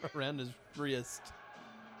around his wrist.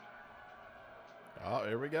 Oh,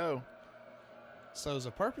 here we go. So is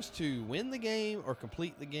the purpose to win the game or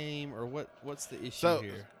complete the game or what's the issue So,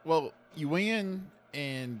 here? well, you win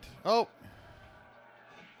and Oh,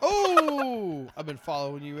 I've been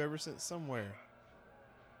following you ever since somewhere.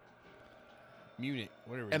 Munich,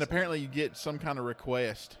 whatever. and apparently you get some kind of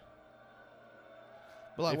request.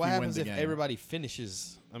 but like, if what you win happens the if game. everybody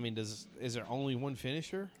finishes? I mean, is there only one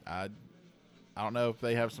finisher? I don't know if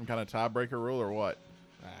they have some kind of tiebreaker rule or what.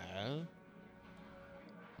 Uh-oh.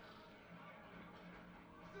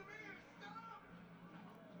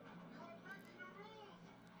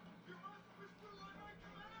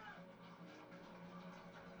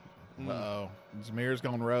 Zamir's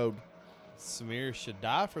gone rogue, Samir should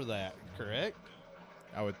die for that, correct?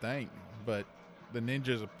 I would think. But the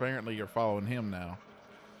ninjas apparently are following him now.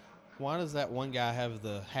 Why does that one guy have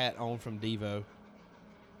the hat on from Devo?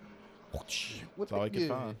 That's all he could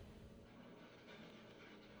find.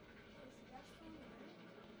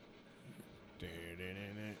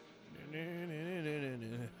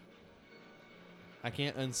 I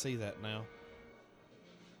can't unsee that now.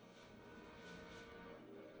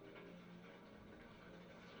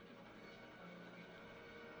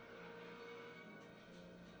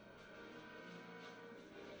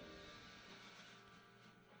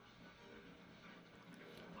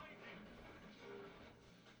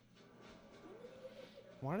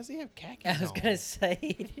 Why does he have khakis I was on? gonna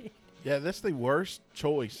say. Yeah, that's the worst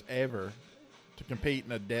choice ever to compete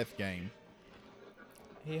in a death game.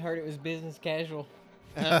 He heard it was business casual.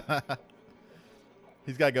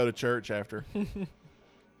 He's got to go to church after.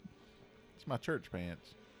 It's my church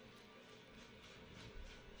pants.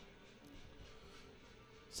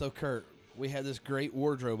 So, Kurt, we have this great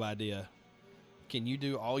wardrobe idea. Can you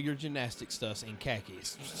do all your gymnastic stuff in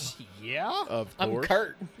khakis? Yeah. Of I'm course.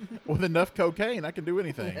 Kurt. With enough cocaine, I can do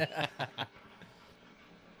anything.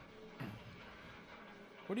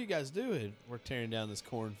 What are you guys doing? We're tearing down this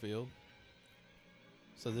cornfield.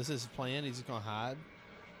 So this is his plan. He's just gonna hide.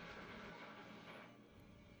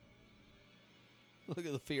 Look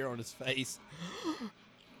at the fear on his face.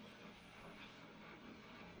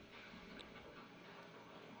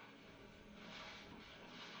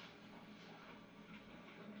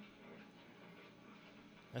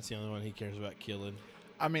 That's the only one he cares about killing.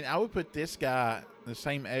 I mean, I would put this guy in the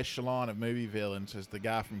same echelon of movie villains as the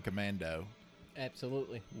guy from Commando,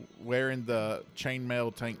 Absolutely. wearing the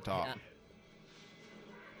chainmail tank top. Yeah.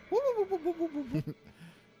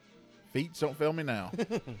 Feet don't fail me now.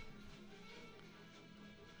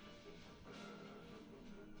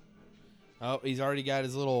 Oh, he's already got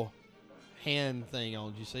his little hand thing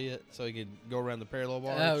on. Did you see it? So he could go around the parallel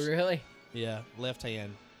bars. Oh, really? Yeah, left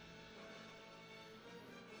hand.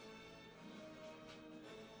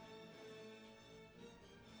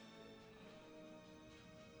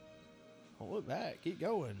 Don't look back. Keep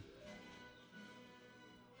going.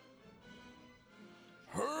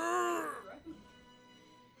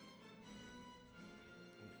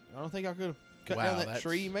 I don't think I could have cut Wow, down that that's-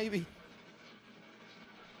 tree, maybe.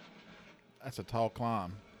 That's a tall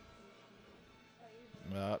climb.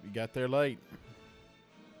 Well, you got there late.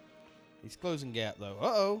 He's closing gap, though.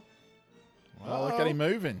 Uh-oh. Well, look at him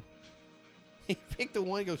moving. He picked the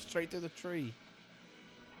one and goes straight through the tree.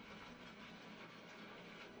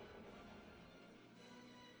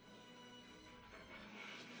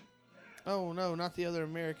 Oh, no, not the other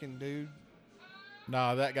American dude.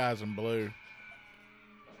 Nah, that guy's in blue.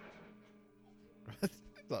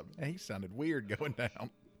 Thought, man, he sounded weird going down.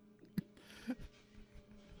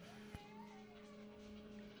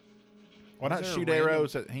 Why not Was there a shoot random-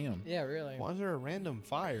 arrows at him? Yeah, really. Why is there a random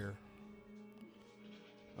fire?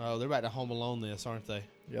 Oh, they're about to Home Alone this, aren't they?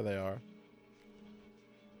 Yeah, they are.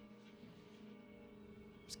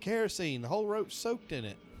 It's kerosene. The whole rope's soaked in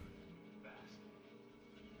it.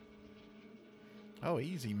 Oh,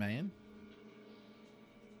 easy, man.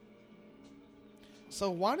 So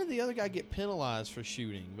why did the other guy get penalized for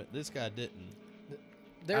shooting, but this guy didn't?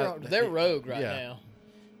 They're rogue right yeah. now.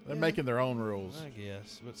 They're making their own rules. I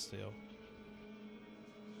guess, but still.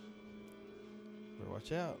 Better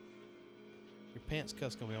watch out. Your pants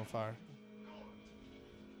cuff's gonna be on fire.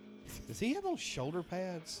 Does he have those shoulder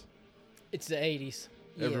pads? It's the 80s.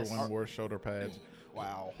 Everyone Yes. wore shoulder pads.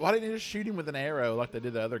 Wow. Why didn't they just shoot him with an arrow like they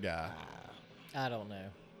did the other guy? I don't know.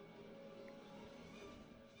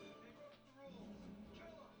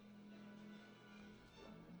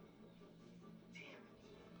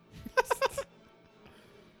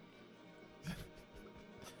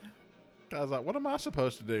 I was like, what am I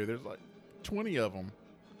supposed to do? There's like 20 of them.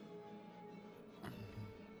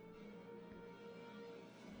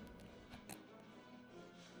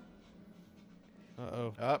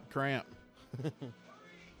 Uh-oh. Up, cramp.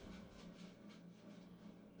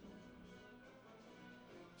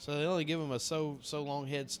 So they only give him a so long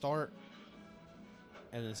head start,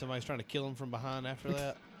 and then somebody's trying to kill him from behind after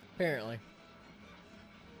that. Apparently.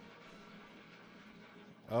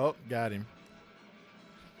 Oh, got him.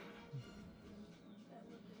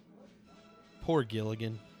 Poor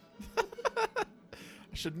Gilligan. I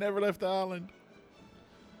should never left the island.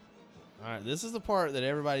 All right, this is the part that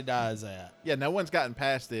everybody dies at. Yeah, no one's gotten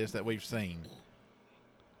past this that we've seen.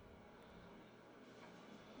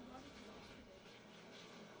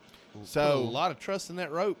 So, Put a lot of trust in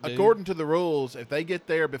that rope, dude. according to the rules, if they get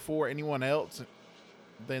there before anyone else,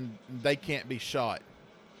 then they can't be shot.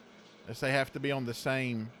 As they have to be on the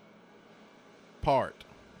same part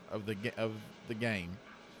of the game.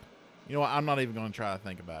 You know what? I'm not even going to try to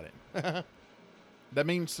think about it. That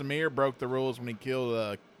means Samir broke the rules when he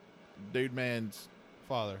killed Dude Man's.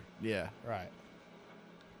 Father. Yeah. Right.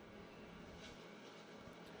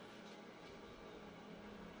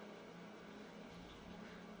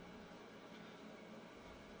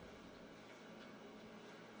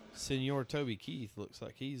 Senor Toby Keith looks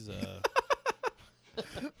like he's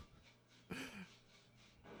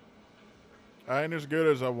I ain't as good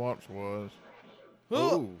as I once was.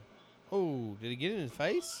 Oh! Oh, did he get it in his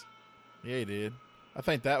face? Yeah, he did. I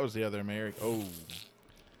think that was the other American. Oh.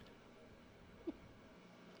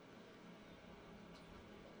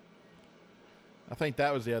 I think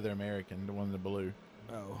that was the other American, the one in the blue.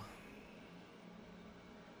 Oh.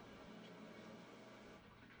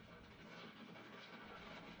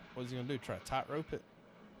 What's he gonna do? Try to tightrope it?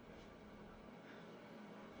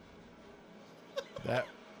 That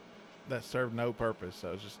served no purpose.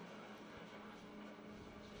 So it's just.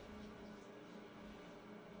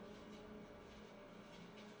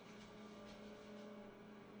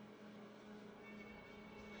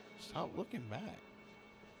 Stop looking back.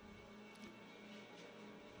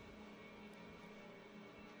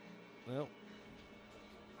 Well,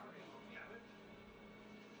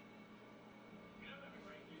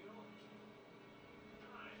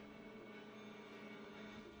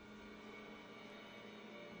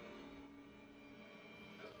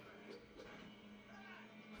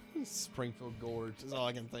 Springfield Gorge is all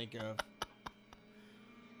I can think of.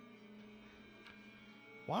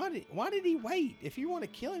 Why did he wait? If you want to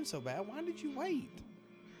kill him so bad, why did you wait?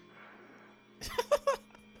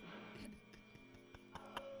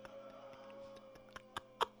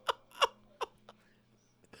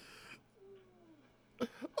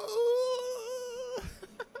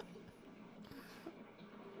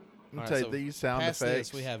 I'll All tell right, you, so these sound past effects.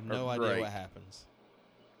 this, we have no are idea great. what happens.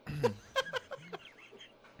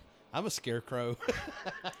 I'm a scarecrow.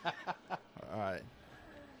 All right.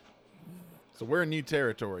 So we're in new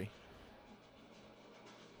territory.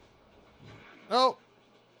 Oh.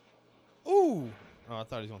 Ooh. Oh, I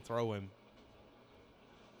thought he was going to throw him.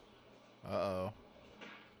 Uh-oh.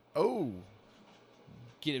 Oh.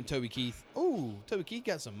 Get him, Toby Keith. Ooh, Toby Keith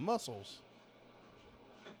got some muscles.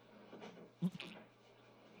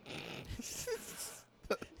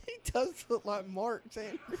 He does look like Mark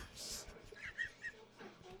Sanders.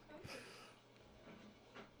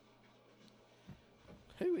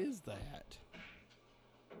 Who is that?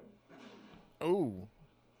 Oh.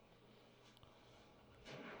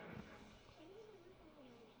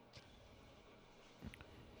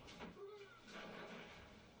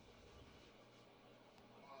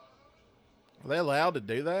 Are they allowed to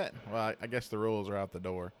do that? Well, I guess the rules are out the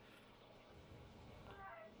door.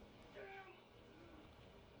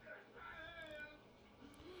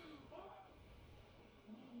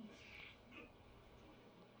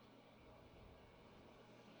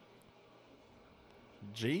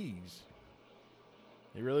 Jeez.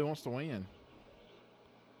 He really wants to win.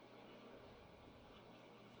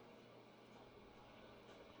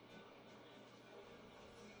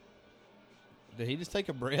 Did he just take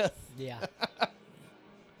a breath? Yeah.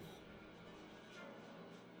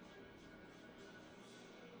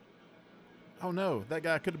 Oh no, that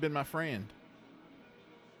guy could have been my friend.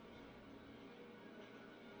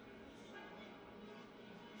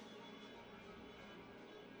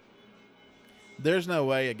 There's no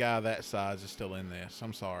way a guy that size is still in this.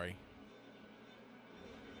 I'm sorry.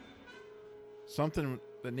 Something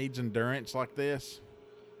that needs endurance like this?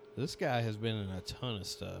 This guy has been in a ton of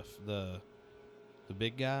stuff. The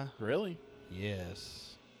big guy? Really?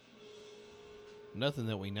 Yes. Nothing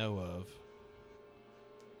that we know of.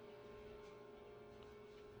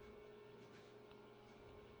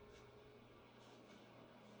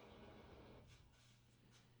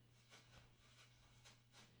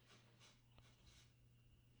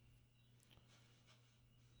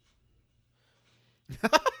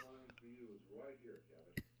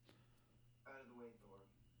 Out of the way,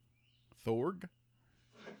 Thor. Thorg?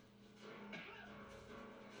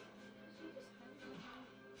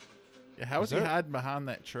 Yeah, how is he there- hiding behind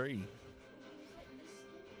that tree?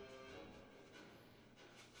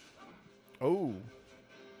 Oh.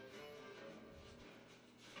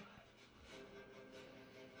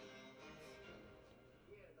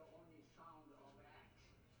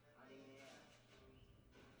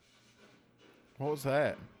 What was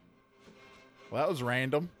that? Well, that was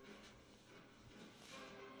random.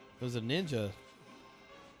 It was a ninja.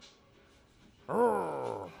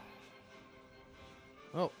 Urgh.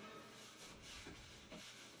 Oh.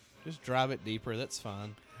 Just drive it deeper. That's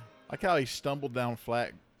fine. Like how he stumbled down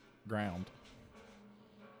flat ground.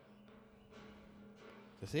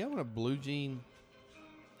 Does he have on a blue jean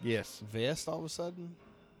Yes. vest all of a sudden?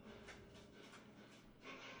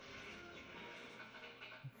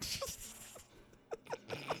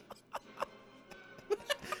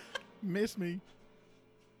 Miss me.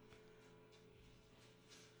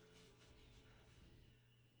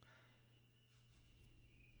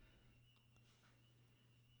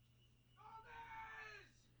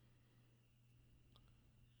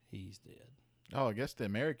 He's dead. Oh, I guess the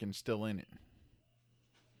American's still in it.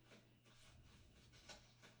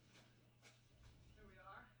 Here we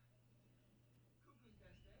are. Cuckoo's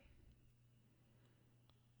nest, eh?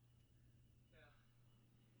 Yeah.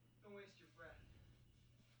 Don't waste your breath.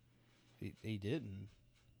 He didn't.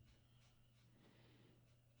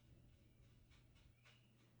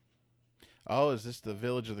 Oh, is this the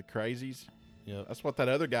village of the crazies? Yep. That's what that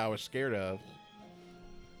other guy was scared of.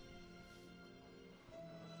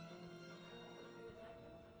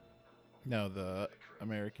 No, the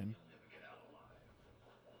American.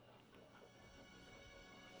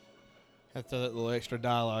 Have to throw that little extra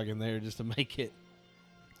dialogue in there just to make it.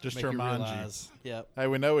 Just make to remind you. realize. Yep. Hey,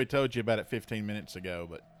 we know we told you about it 15 minutes ago,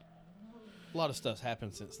 but A lot of stuff's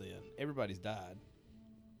happened since then. Everybody's died.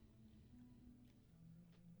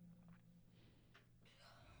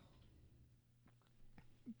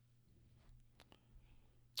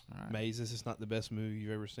 all right. Maze, this is not the best movie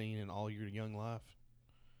you've ever seen in all your young life.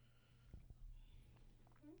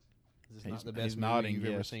 Is this He's- not the he's best nodding, movie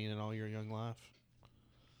you've ever yes. seen in all your young life?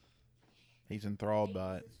 He's enthralled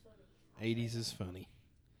by it. 80s is funny.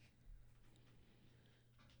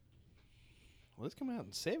 Well, it's coming out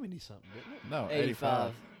in 70 something, didn't it? No,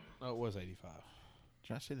 85. Oh, it was 85.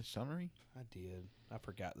 Did I see the summary? I did. I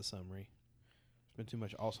forgot the summary. There's been too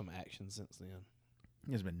much awesome action since then.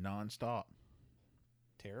 It's been nonstop.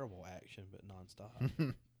 Terrible action, but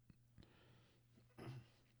nonstop.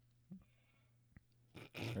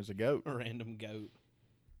 There's a goat. A random goat.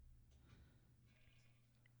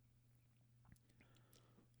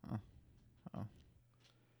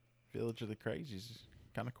 Village of the Crazies is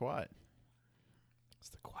kind of quiet. It's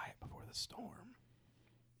the quiet before the storm.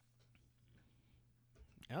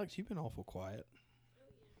 Alex, you've been awful quiet.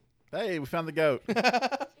 Hey, we found the goat.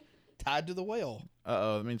 Tied to the whale.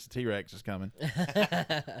 Uh-oh, that means the T-Rex is coming.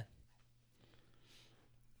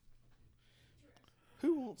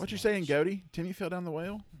 Who wants What you lunch? saying, Goaty? Timmy fell down the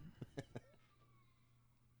whale?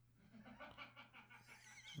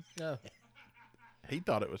 No. He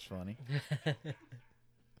thought it was funny.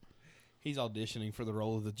 He's auditioning for the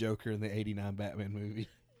role of the Joker in the 89 Batman movie.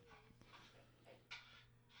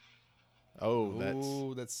 Oh, that's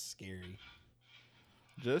Oh, that's scary.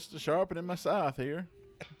 just sharpening my scythe here.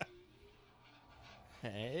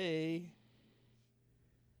 Hey.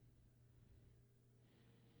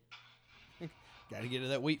 Got to get to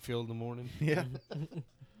that wheat field in the morning. Yeah.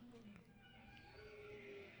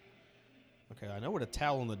 Okay, I know what a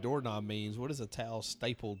towel on the doorknob means. What does a towel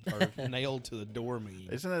stapled or nailed to the door mean?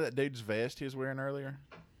 Isn't that dude's vest he was wearing earlier?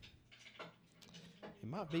 It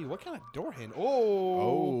might be. What kind of door handle? Oh.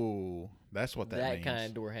 Oh, that's what that That means. kind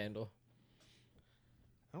of door handle.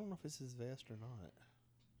 I don't know if it's his vest or not.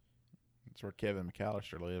 That's where Kevin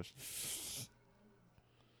McAllister lives.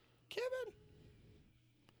 Kevin.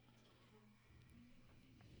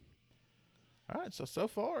 All right, so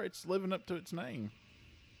far it's living up to its name.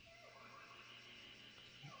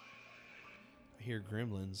 I hear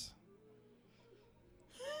gremlins.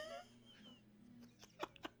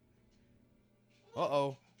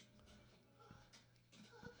 Uh-oh.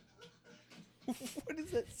 What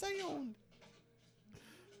is that sound?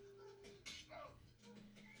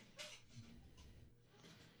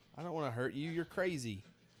 I don't want to hurt you. You're crazy.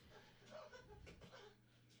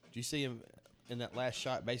 Did you see him in that last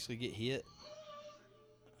shot basically get hit?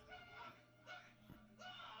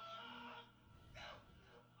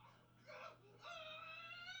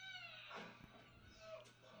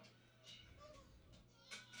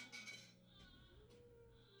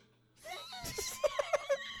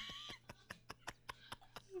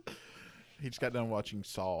 He just got done watching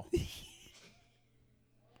Saw.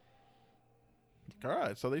 All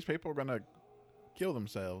right, so these people are going to kill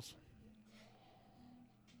themselves.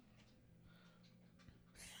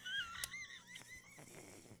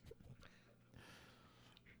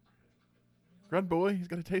 Run, boy. He's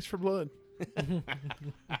got a taste for blood.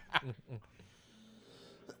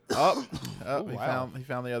 Oh, wow. he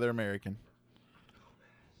found the other American.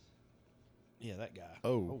 Yeah, that guy.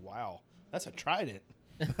 Oh. Wow. That's a trident.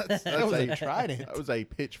 That's That was a a trident. That was a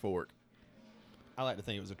pitchfork. I like to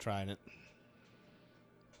think it was a trident.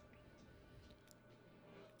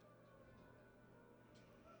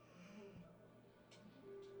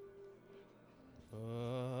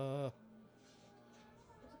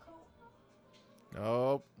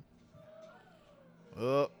 Oh.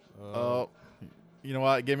 Oh. You know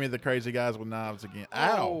what? Give me the crazy guys with knives again.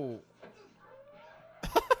 Ow. Oh.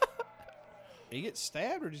 He get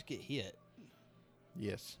stabbed or just get hit?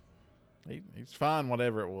 Yes. He's fine,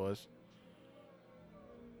 whatever it was.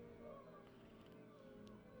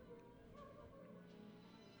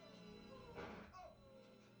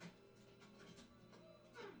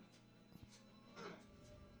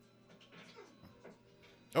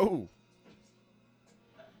 Oh.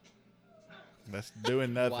 That's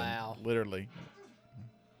doing nothing. Wow. Literally.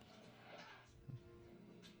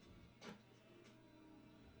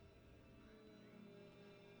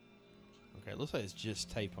 Okay, it looks like it's just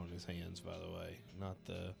tape on his hands, by the way, not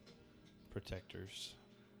the protectors.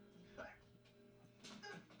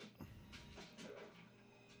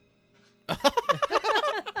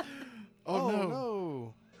 Oh, no.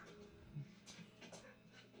 no.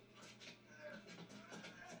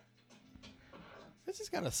 This has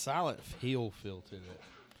got a Silent Hill feel to it.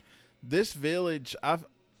 This village,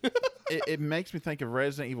 it makes me think of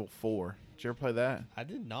Resident Evil 4. Did you ever play that? I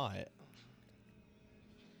did not.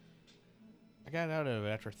 I got out of it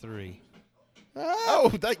after 3. Oh,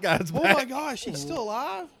 that guy's Oh back. my gosh, he's still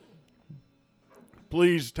alive?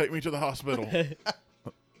 Please take me to the hospital.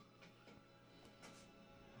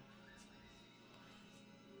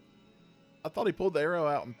 I thought he pulled the arrow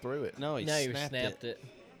out and threw it. No, he No, you snapped, snapped it. it.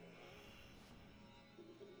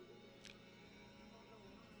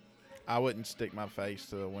 I wouldn't stick my face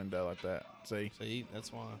to a window like that. See? See,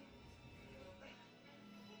 that's why.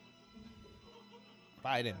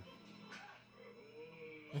 Fight him.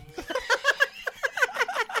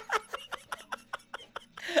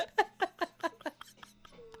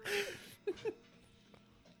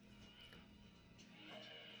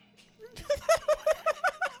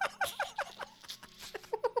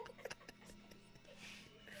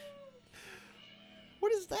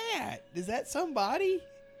 What is that? Is that somebody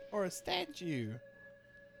or a statue?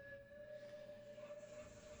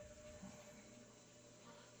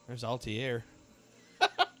 There's Altier.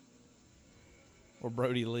 Or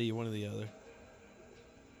Brody Lee, one or the other.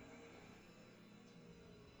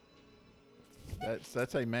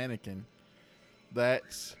 That's a mannequin.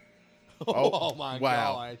 That's Oh, my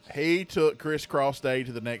wow. God. He took Crisscross Day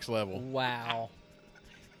to the next level. Wow.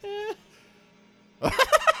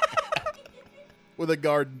 With a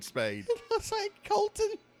garden spade. Looks like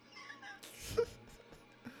Colton. So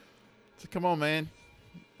come on, man.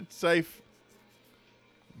 It's safe.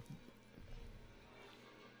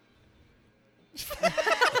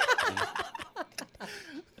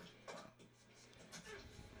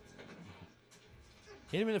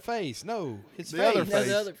 Hit him in the face. No, his The face. other No, face.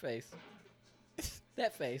 the other face.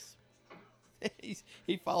 That face.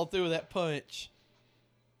 He followed through with that punch.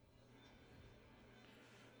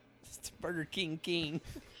 It's Burger King.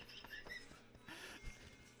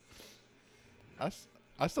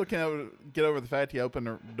 I still can't get over the fact he opened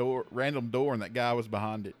a random door and that guy was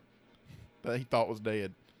behind it that he thought was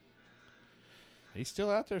dead. He's still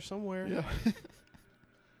out there somewhere. Yeah.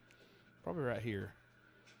 Probably right here.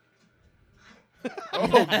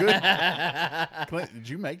 Oh, good. Clint, did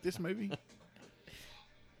you make this movie?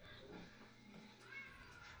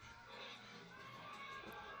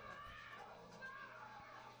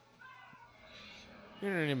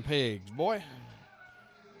 You're in them pigs, boy.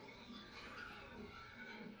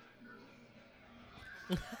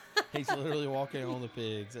 He's literally walking on the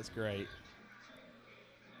pigs. That's great.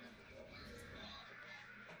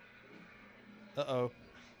 Uh-oh.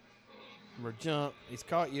 Remember, jump. He's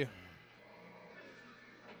caught you.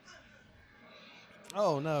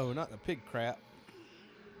 Oh, no, not the pig crap.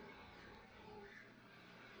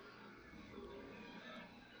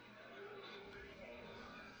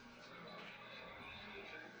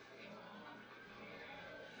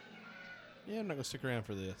 Yeah, I'm not going to stick around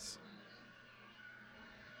for this.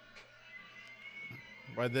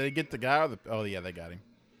 Why did they get the guy? Or the, oh, yeah, they got him.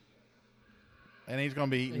 And he's going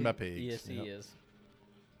to be eaten by pigs. Yes, he Yep. is.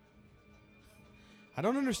 I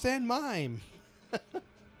don't understand mime.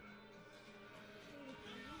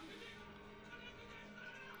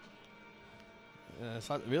 It's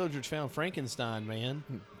like the villagers found Frankenstein, man.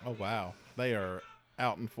 Oh, wow. They are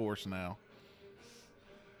out in force now.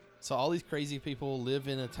 So all these crazy people live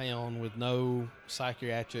in a town with no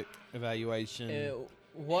psychiatric evaluation,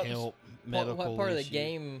 What help, what medical part of the issue.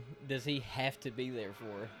 game does he have to be there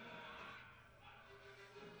for?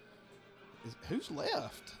 Who's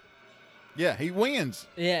left? Yeah, he wins.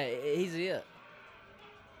 Yeah, he's it.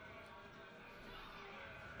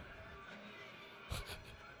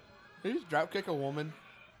 Did he just drop kick a woman?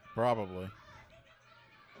 Probably.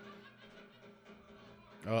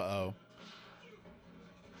 Uh-oh.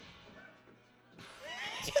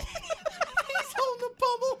 He's on the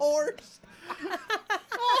pommel horse.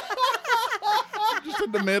 Just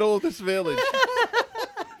in the middle of this village.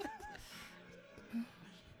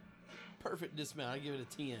 Perfect dismount. I give it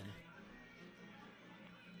a 10.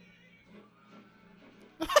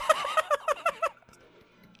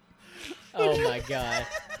 Oh my god.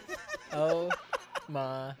 Oh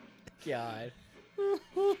my god.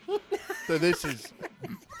 So this is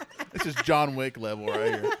John Wick level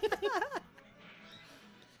right here.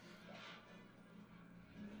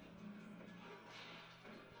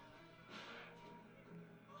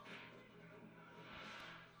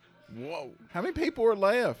 Whoa. How many people are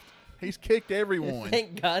left? He's kicked everyone.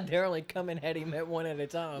 Thank God they're only coming at him at one at a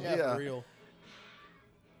time. Yeah. For real.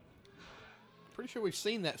 Pretty sure we've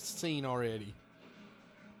seen that scene already.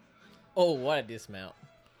 Oh, what a dismount.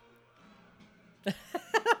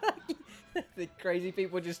 The crazy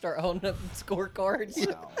people just start holding up scorecards.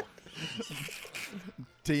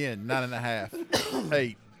 10, 9.5,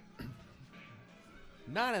 8.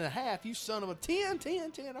 9.5, you son of a 10,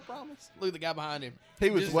 I promise. Look at the guy behind him. He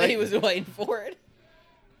was Just- waiting. He was waiting for it.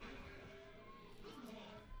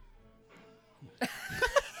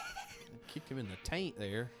 Kicked him in the taint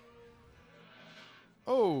there.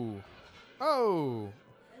 Oh. Oh.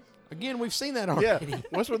 Again, we've seen that Yeah. already.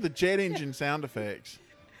 What's with the jet engine sound effects?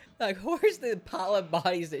 Like, where's the pile of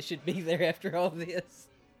bodies that should be there after all this?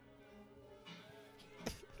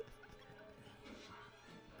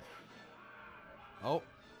 Oh,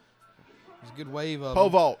 there's a good wave of Pole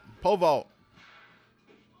them. vault. Pole vault.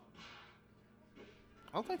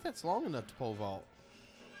 I don't think that's long enough to pole vault.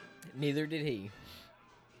 Neither did he.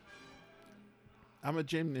 I'm a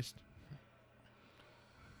gymnast.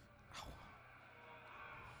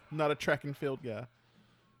 Not a track and field guy.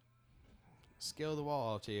 Scale the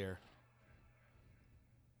wall out here.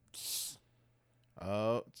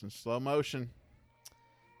 Oh, it's in slow motion.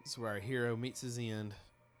 This is where our hero meets his end.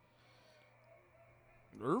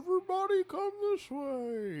 Everybody come this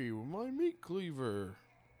way with my meat cleaver.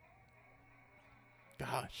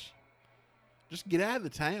 Gosh. Just get out of the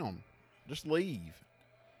town. Just leave.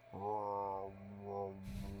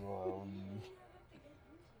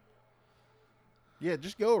 Yeah,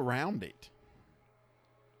 just go around it.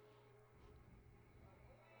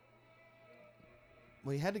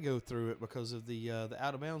 We had to go through it because of the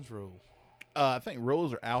out of bounds rule. I think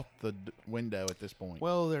rules are out the window at this point.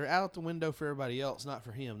 Well, they're out the window for everybody else, not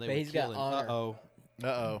for him. They But would he's kill got him. honor. Uh-oh.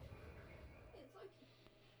 Uh-oh.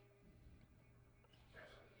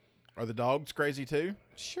 Are the dogs crazy too?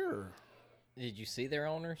 Sure. Did you see their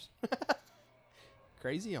owners?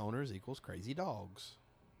 Crazy owners equals crazy dogs.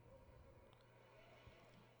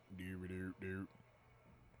 Doo-doo-doo.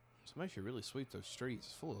 Somebody should really sweep those streets.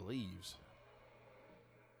 It's full of leaves.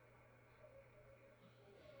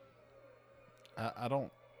 I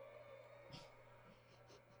don't...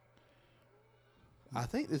 I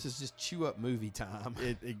think this is just chew up movie time.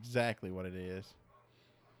 Exactly what it is.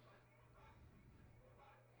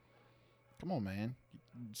 Come on, man.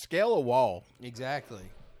 Scale a wall. Exactly.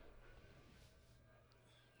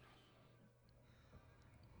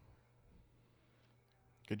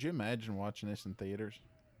 Could you imagine watching this in theaters?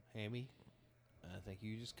 Hammy, I think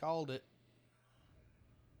you just called it.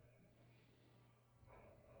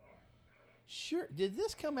 Sure. Did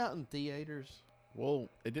this come out in theaters? Well,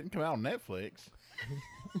 it didn't come out on Netflix.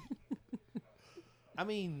 I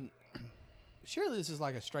mean, surely this is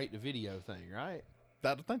like a straight to video thing, right?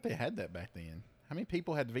 I don't think they had that back then. How many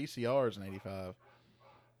people had VCRs in 85?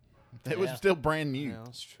 It was Yeah. still brand new. Yeah,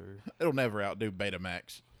 that's true. It'll never outdo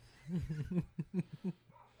Betamax.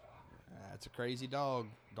 That's a crazy dog.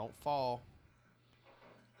 Don't fall.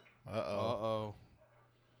 Uh-oh.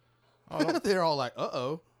 Uh-oh. They're all like,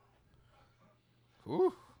 uh-oh.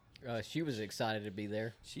 Whew. She was excited to be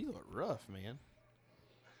there. She looked rough, man.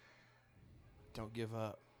 Don't give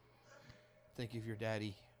up. Think of your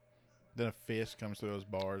daddy. Then a fist comes through those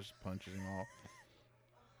bars, punches him off.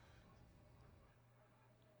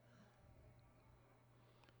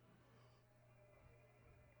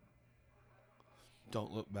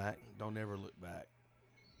 Don't look back. Don't ever look back.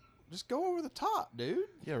 Just go over the top, dude.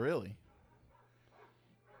 Yeah, really.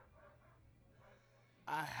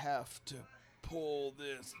 I have to pull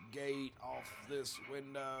this gate off this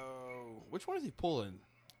window. Which one is he pulling?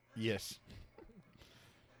 Yes.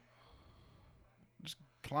 Just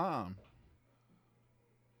climb.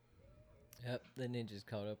 Yep, the ninjas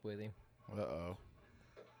caught up with him. Uh-oh.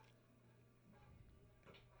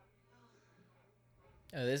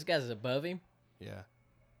 Oh, this guy's above him? Yeah.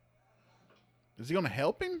 Is he going to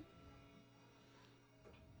help him?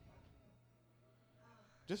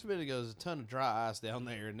 Just a minute ago, there's a ton of dry ice down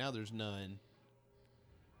there, and now there's none.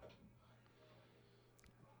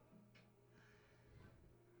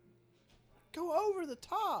 Go over the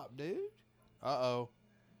top, dude. Uh-oh.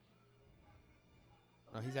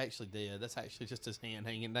 No, he's actually dead. That's actually just his hand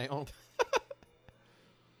hanging down.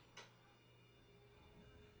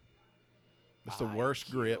 That's the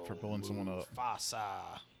worst grip for pulling someone up.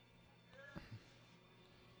 Mufasa.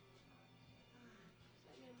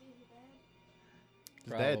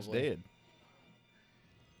 His dad's Probably. dead.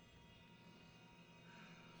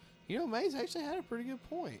 You know, Maze actually had a pretty good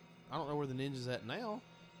point. I don't know where the ninja's at now.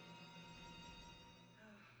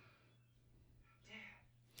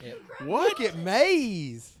 Yep. What? Look at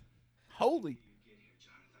Maze. Holy.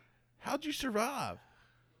 How'd you survive?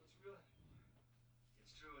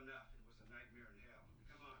 It's true enough. It was a nightmare in hell.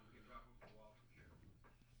 Come on, we can drop over the wall from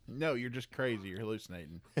here. No, you're just crazy. You're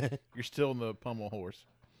hallucinating. You're still in the pummel horse.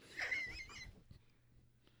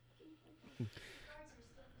 Guards are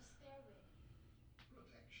still the stairway.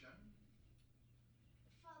 Protection.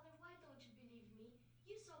 Father, why don't you believe me?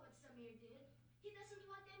 You saw what Samir did. He doesn't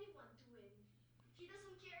want anyone to win. He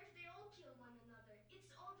doesn't care if they all kill one another. It's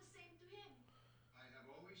all the same to him. I have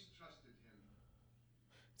always trusted him.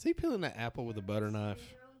 Is he peeling that apple with a butter knife?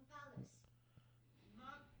 In their own palace.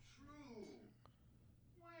 Not true.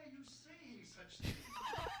 Why are you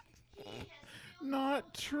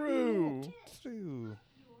Not true. True.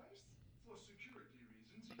 Yours? For security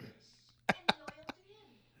reasons, yes. And loyal to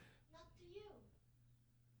him, not to you.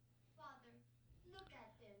 Father, look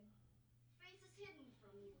at them. Faces hidden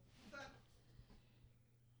from you. That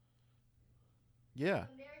Yeah.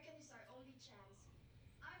 American is our only chance.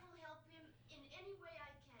 I will help him in any way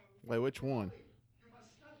I can. Wait, which one? you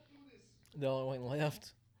must not do this. The only one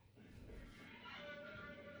left.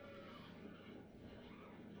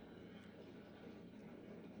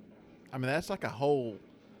 I mean, that's like a whole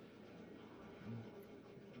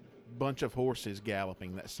bunch of horses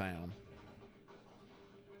galloping that sound.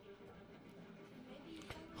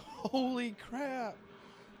 Holy crap!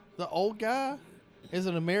 The old guy is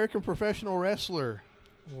an American professional wrestler.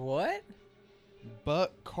 What?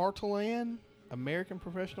 Buck Cartland, American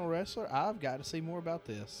professional wrestler. I've got to see more about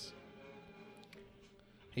this.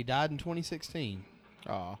 He died in 2016.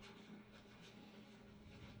 Aw.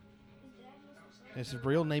 His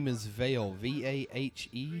real name is Vahe,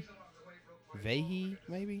 V-A-H-E. Vahe,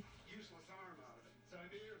 maybe? Useless arm out of it.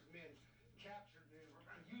 Sibere's men captured me and were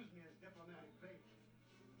going to use me as diplomatic bait.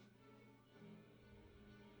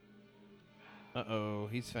 Uh-oh,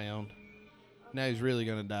 he's found. Now he's really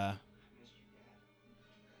going to die. Missed you, Dad.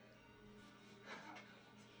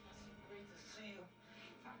 So great to see you.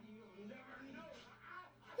 You'll never know.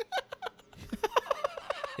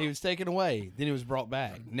 He was taken away. Then he was brought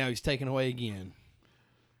back. Now he's taken away again.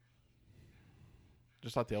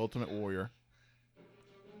 Just like the Ultimate Warrior.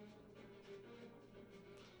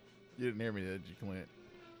 You didn't hear me, did you, Clint?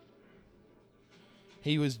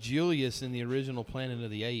 He was Julius in the original Planet of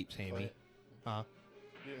the Apes, Hammy. Huh?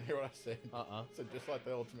 You didn't hear what I said? Uh-uh. I said just like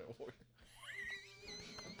the Ultimate Warrior.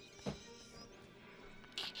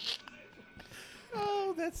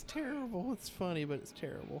 Oh, that's terrible. It's funny, but it's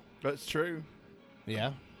terrible. That's true.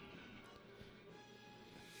 Yeah.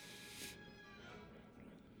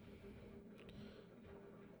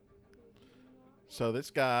 So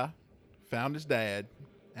this guy found his dad,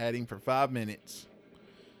 had him for 5 minutes.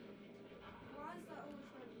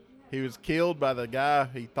 He was killed by the guy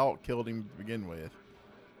he thought killed him to begin with.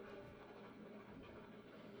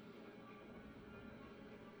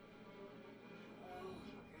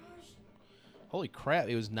 Holy crap.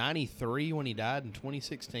 He was 93 when he died in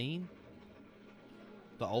 2016.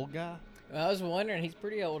 The old guy? I was wondering. He's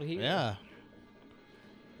pretty old here. Yeah.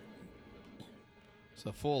 It's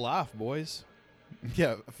a full life, boys.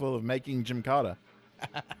 Yeah, full of making Gymkata.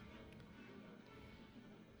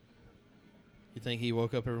 You think he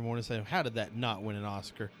woke up every morning and said, how did that not win an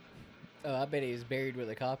Oscar? Oh, I bet he was buried with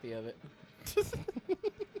a copy of it.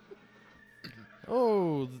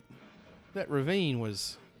 Oh, that ravine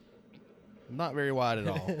was not very wide at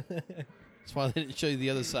all. That's why they didn't show you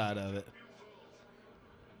the other side of it.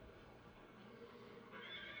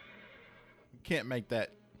 Can't make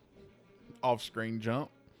that off-screen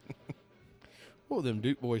jump. What will them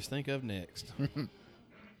Duke boys think of next? You've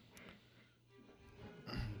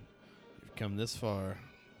come this far.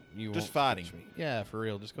 You Just won't fighting. touch me. Yeah, for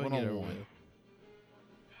real. Just go ahead and get it over One-on-one. with.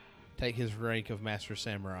 Take his rank of Master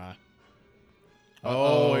Samurai.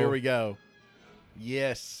 Oh, here we go.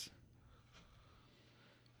 Yes.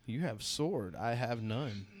 You have sword. I have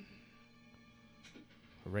none.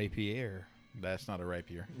 A rapier. That's not a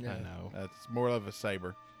rapier. I know. That's more of a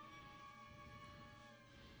saber.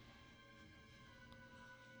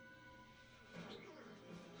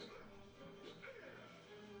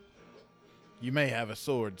 You may have a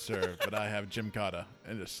sword, sir, but I have Gymkata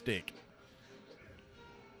and a stick.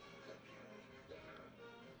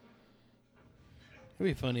 It'd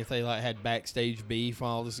be funny if they like had backstage beef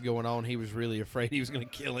while all this is going on. He was really afraid he was going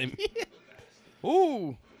to kill him.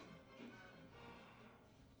 Ooh.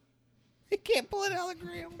 He can't pull it out of the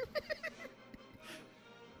ground.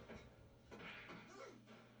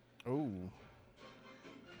 Oh.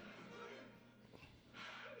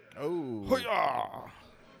 Oh. Hoo-yah!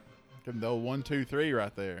 Give him the old 1, 2, 3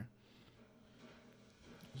 right there.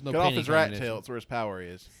 There's no Cut off penny his rat combination. tail. It's where his power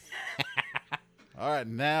is. All right,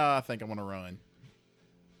 now I think I'm going to run.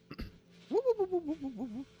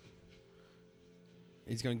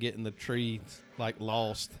 He's going to get in the tree like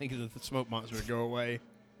lost, thinking that the smoke monster would go away.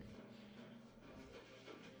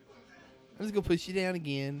 I'm just going to push you down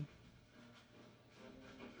again.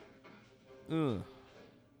 Ugh.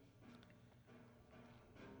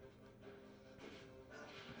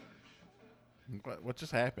 What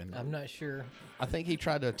just happened? I'm not sure. I think he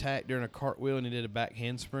tried to attack during a cartwheel and he did a back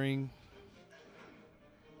handspring.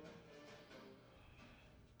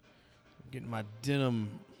 Getting my denim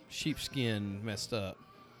sheepskin messed up.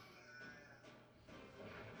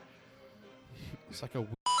 It's like a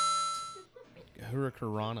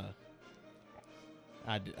Hurricanrana.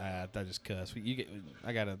 I just cuss. You get.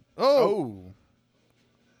 I gotta. Oh.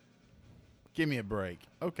 Give me a break.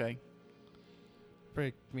 Okay.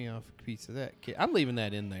 Break me off a piece of that kid. I'm leaving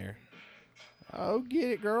that in there. Oh, get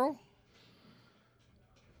it, girl.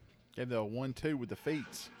 Gave the 1-2 with the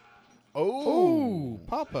feet. Oh,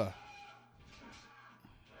 Papa.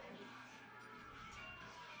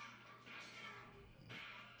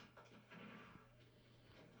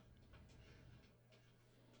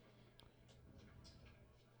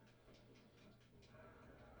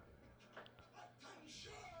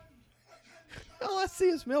 All I see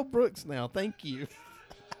is Mel Brooks now. Thank you.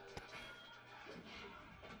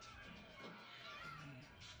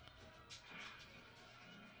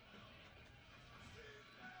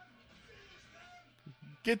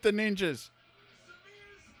 Get the ninjas.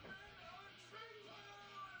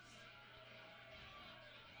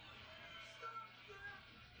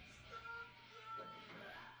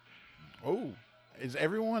 Oh, is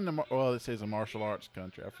everyone? Well, it says a martial arts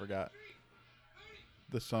country. I forgot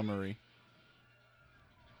the summary.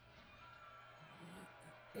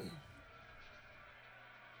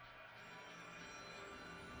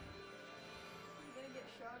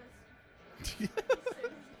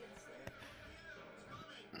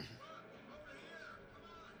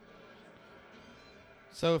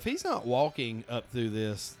 So if he's not walking up through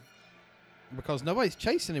this, because nobody's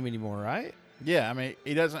chasing him anymore, right? Yeah, I mean,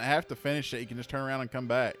 he doesn't have to finish it. He can just turn around and come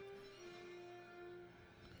back.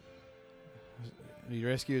 Did he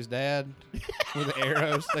rescue his dad with the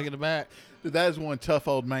arrows stuck in the back? Dude, that is one tough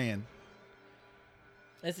old man.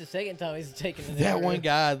 That's the second time he's taken an That arrow. one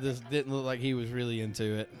guy just didn't look like he was really into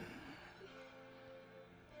it.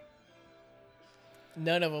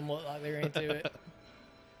 None of them look like they're into it.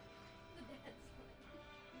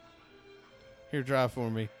 Here, drive for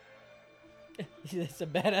me. That's a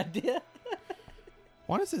bad idea.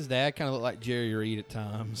 Why does his dad kind of look like Jerry Reed at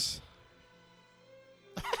times?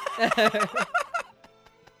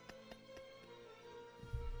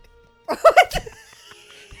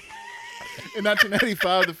 In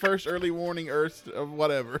 1985, the first early warning Earth of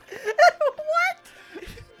whatever.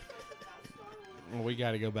 Well, we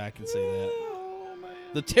got to go back and see that.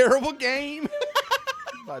 The Terrible Game.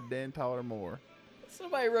 By Dan Tyler Moore.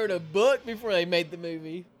 Somebody wrote a book before they made the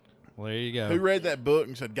movie. Well, there you go. Who read that book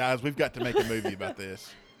and said, guys, we've got to make a movie about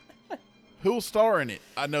this? Who'll star in it?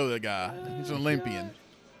 I know the guy. He's an Olympian.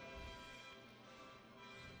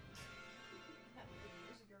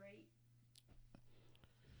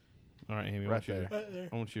 All right, Hammy, Right I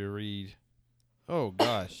want you to read. Oh,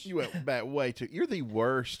 gosh. You went back way too. You're the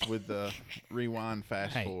worst with the rewind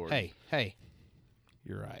fast forward. Hey.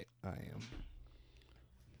 You're right. I am.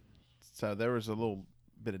 So there was a little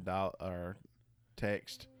bit of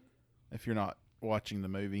text. If you're not watching the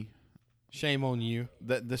movie, Shame on you.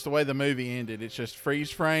 That's the way the movie ended. It's just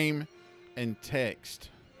freeze frame and text.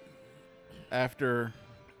 After,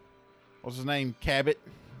 what's his name? Cabot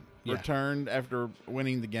returned after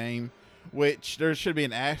winning the game. Which there should be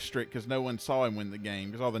an asterisk because no one saw him win the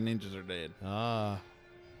game because all the ninjas are dead. Ah.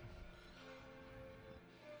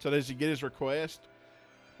 So does he get his request?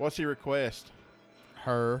 What's he request?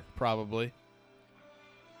 Her, probably.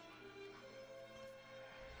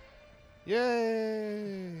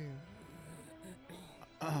 Yay!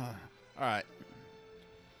 All right.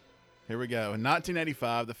 Here we go. In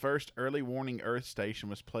 1985, the first early warning Earth station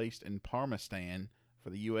was placed in Parmistan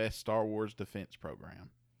for the U.S. Star Wars Defense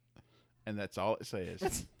Program. And that's all it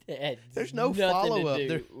says. There's no nothing follow-up to do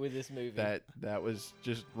there. with this movie. That was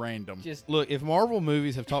just random. Just Look, if Marvel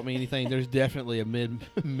movies have taught me anything, there's definitely a mid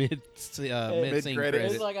scene Mid-credits. It credit.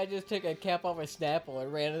 was like I just took a cap off a Snapple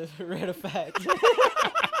and read a fact.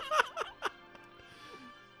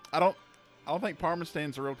 I don't think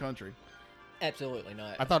Parmistan's a real country. Absolutely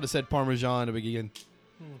not. I thought it said Parmesan to begin.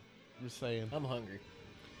 Just saying. I'm hungry.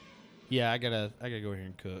 Yeah, I gotta go here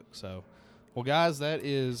and cook. So, well, guys, that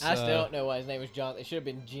is. I still don't know why his name was John. It should have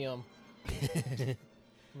been Jim. I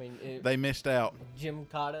mean, They missed out. Jim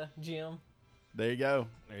Cotta, Jim. There you go.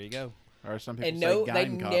 There you go. Or some people And say no, they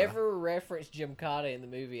Gyn Cotta. never referenced Jim Cotta in the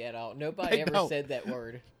movie at all. Nobody They ever don't. said that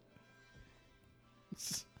word.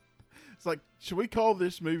 It's like, should we call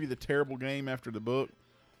this movie The Terrible Game after the book?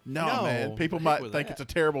 No, man. People heck might with think that.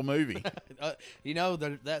 it's a terrible movie. You know,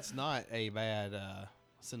 that's not a bad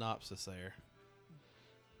synopsis there.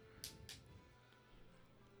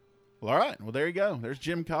 Well, all right. Well, there you go. There's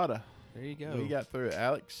Jim Cotta. There you go. We got through it.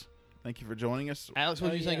 Alex, thank you for joining us. Alex, what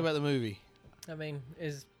Oh, did you think yeah. about the movie? I mean,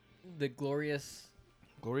 is the glorious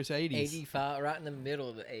Glorious 80s. 85 right in the middle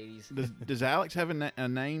of the 80s. Does Alex have a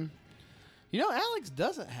name? You know, Alex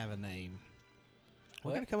doesn't have a name. We're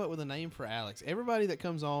What? going to come up with a name for Alex. Everybody that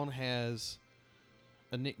comes on has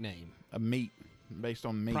a nickname. A meat, based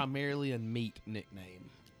on meat. Primarily a meat nickname.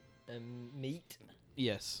 Meat.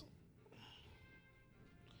 Yes.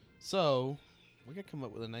 So, we got to come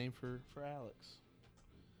up with a name for Alex.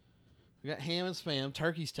 We got ham and spam.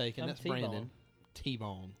 Turkey's taken. I'm That's T-bone. Brandon.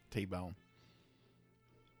 T-bone. T-bone.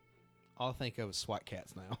 All I think of is SWAT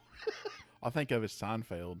cats now. I think of his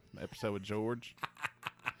Seinfeld episode with George.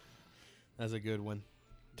 That's a good one.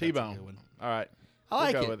 That's a T-bone. good one. All right. I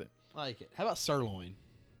like we'll it. go with it. I like it. How about sirloin?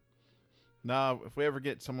 No, if we ever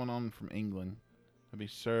get someone on from England, it'll be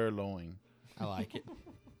sirloin. I like it.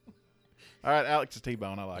 All right, Alex is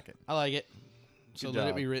T-bone. I like it. I like it. So Good let it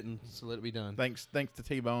job. be written. So let it be done. Thanks to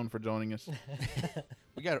T-bone for joining us.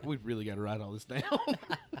 We really got to write all this down.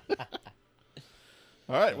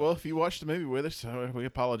 All right. Well, if you watched the movie with us, we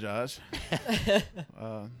apologize.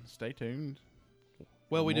 Stay tuned.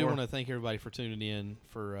 Well, we do More. want to thank everybody for tuning in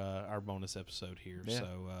for our bonus episode here. Yeah. So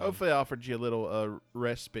Hopefully, I offered you a little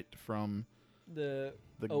respite from The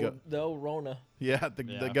the old Rona.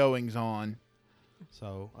 the goings on.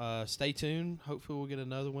 So stay tuned. Hopefully, we'll get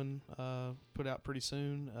another one put out pretty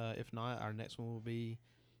soon. If not, our next one will be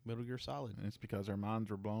Metal Gear Solid. And it's because our minds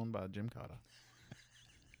were blown by Jim Cotta.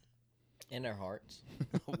 In our hearts.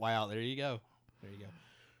 Wow, there you go. There you go.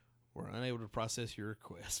 We're unable to process your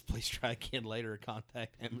request. Please try again later or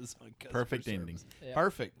contact Amazon customer Perfect service. ending. Yeah.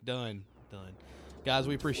 Perfect. Done. Guys,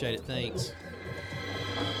 we appreciate it. Thanks.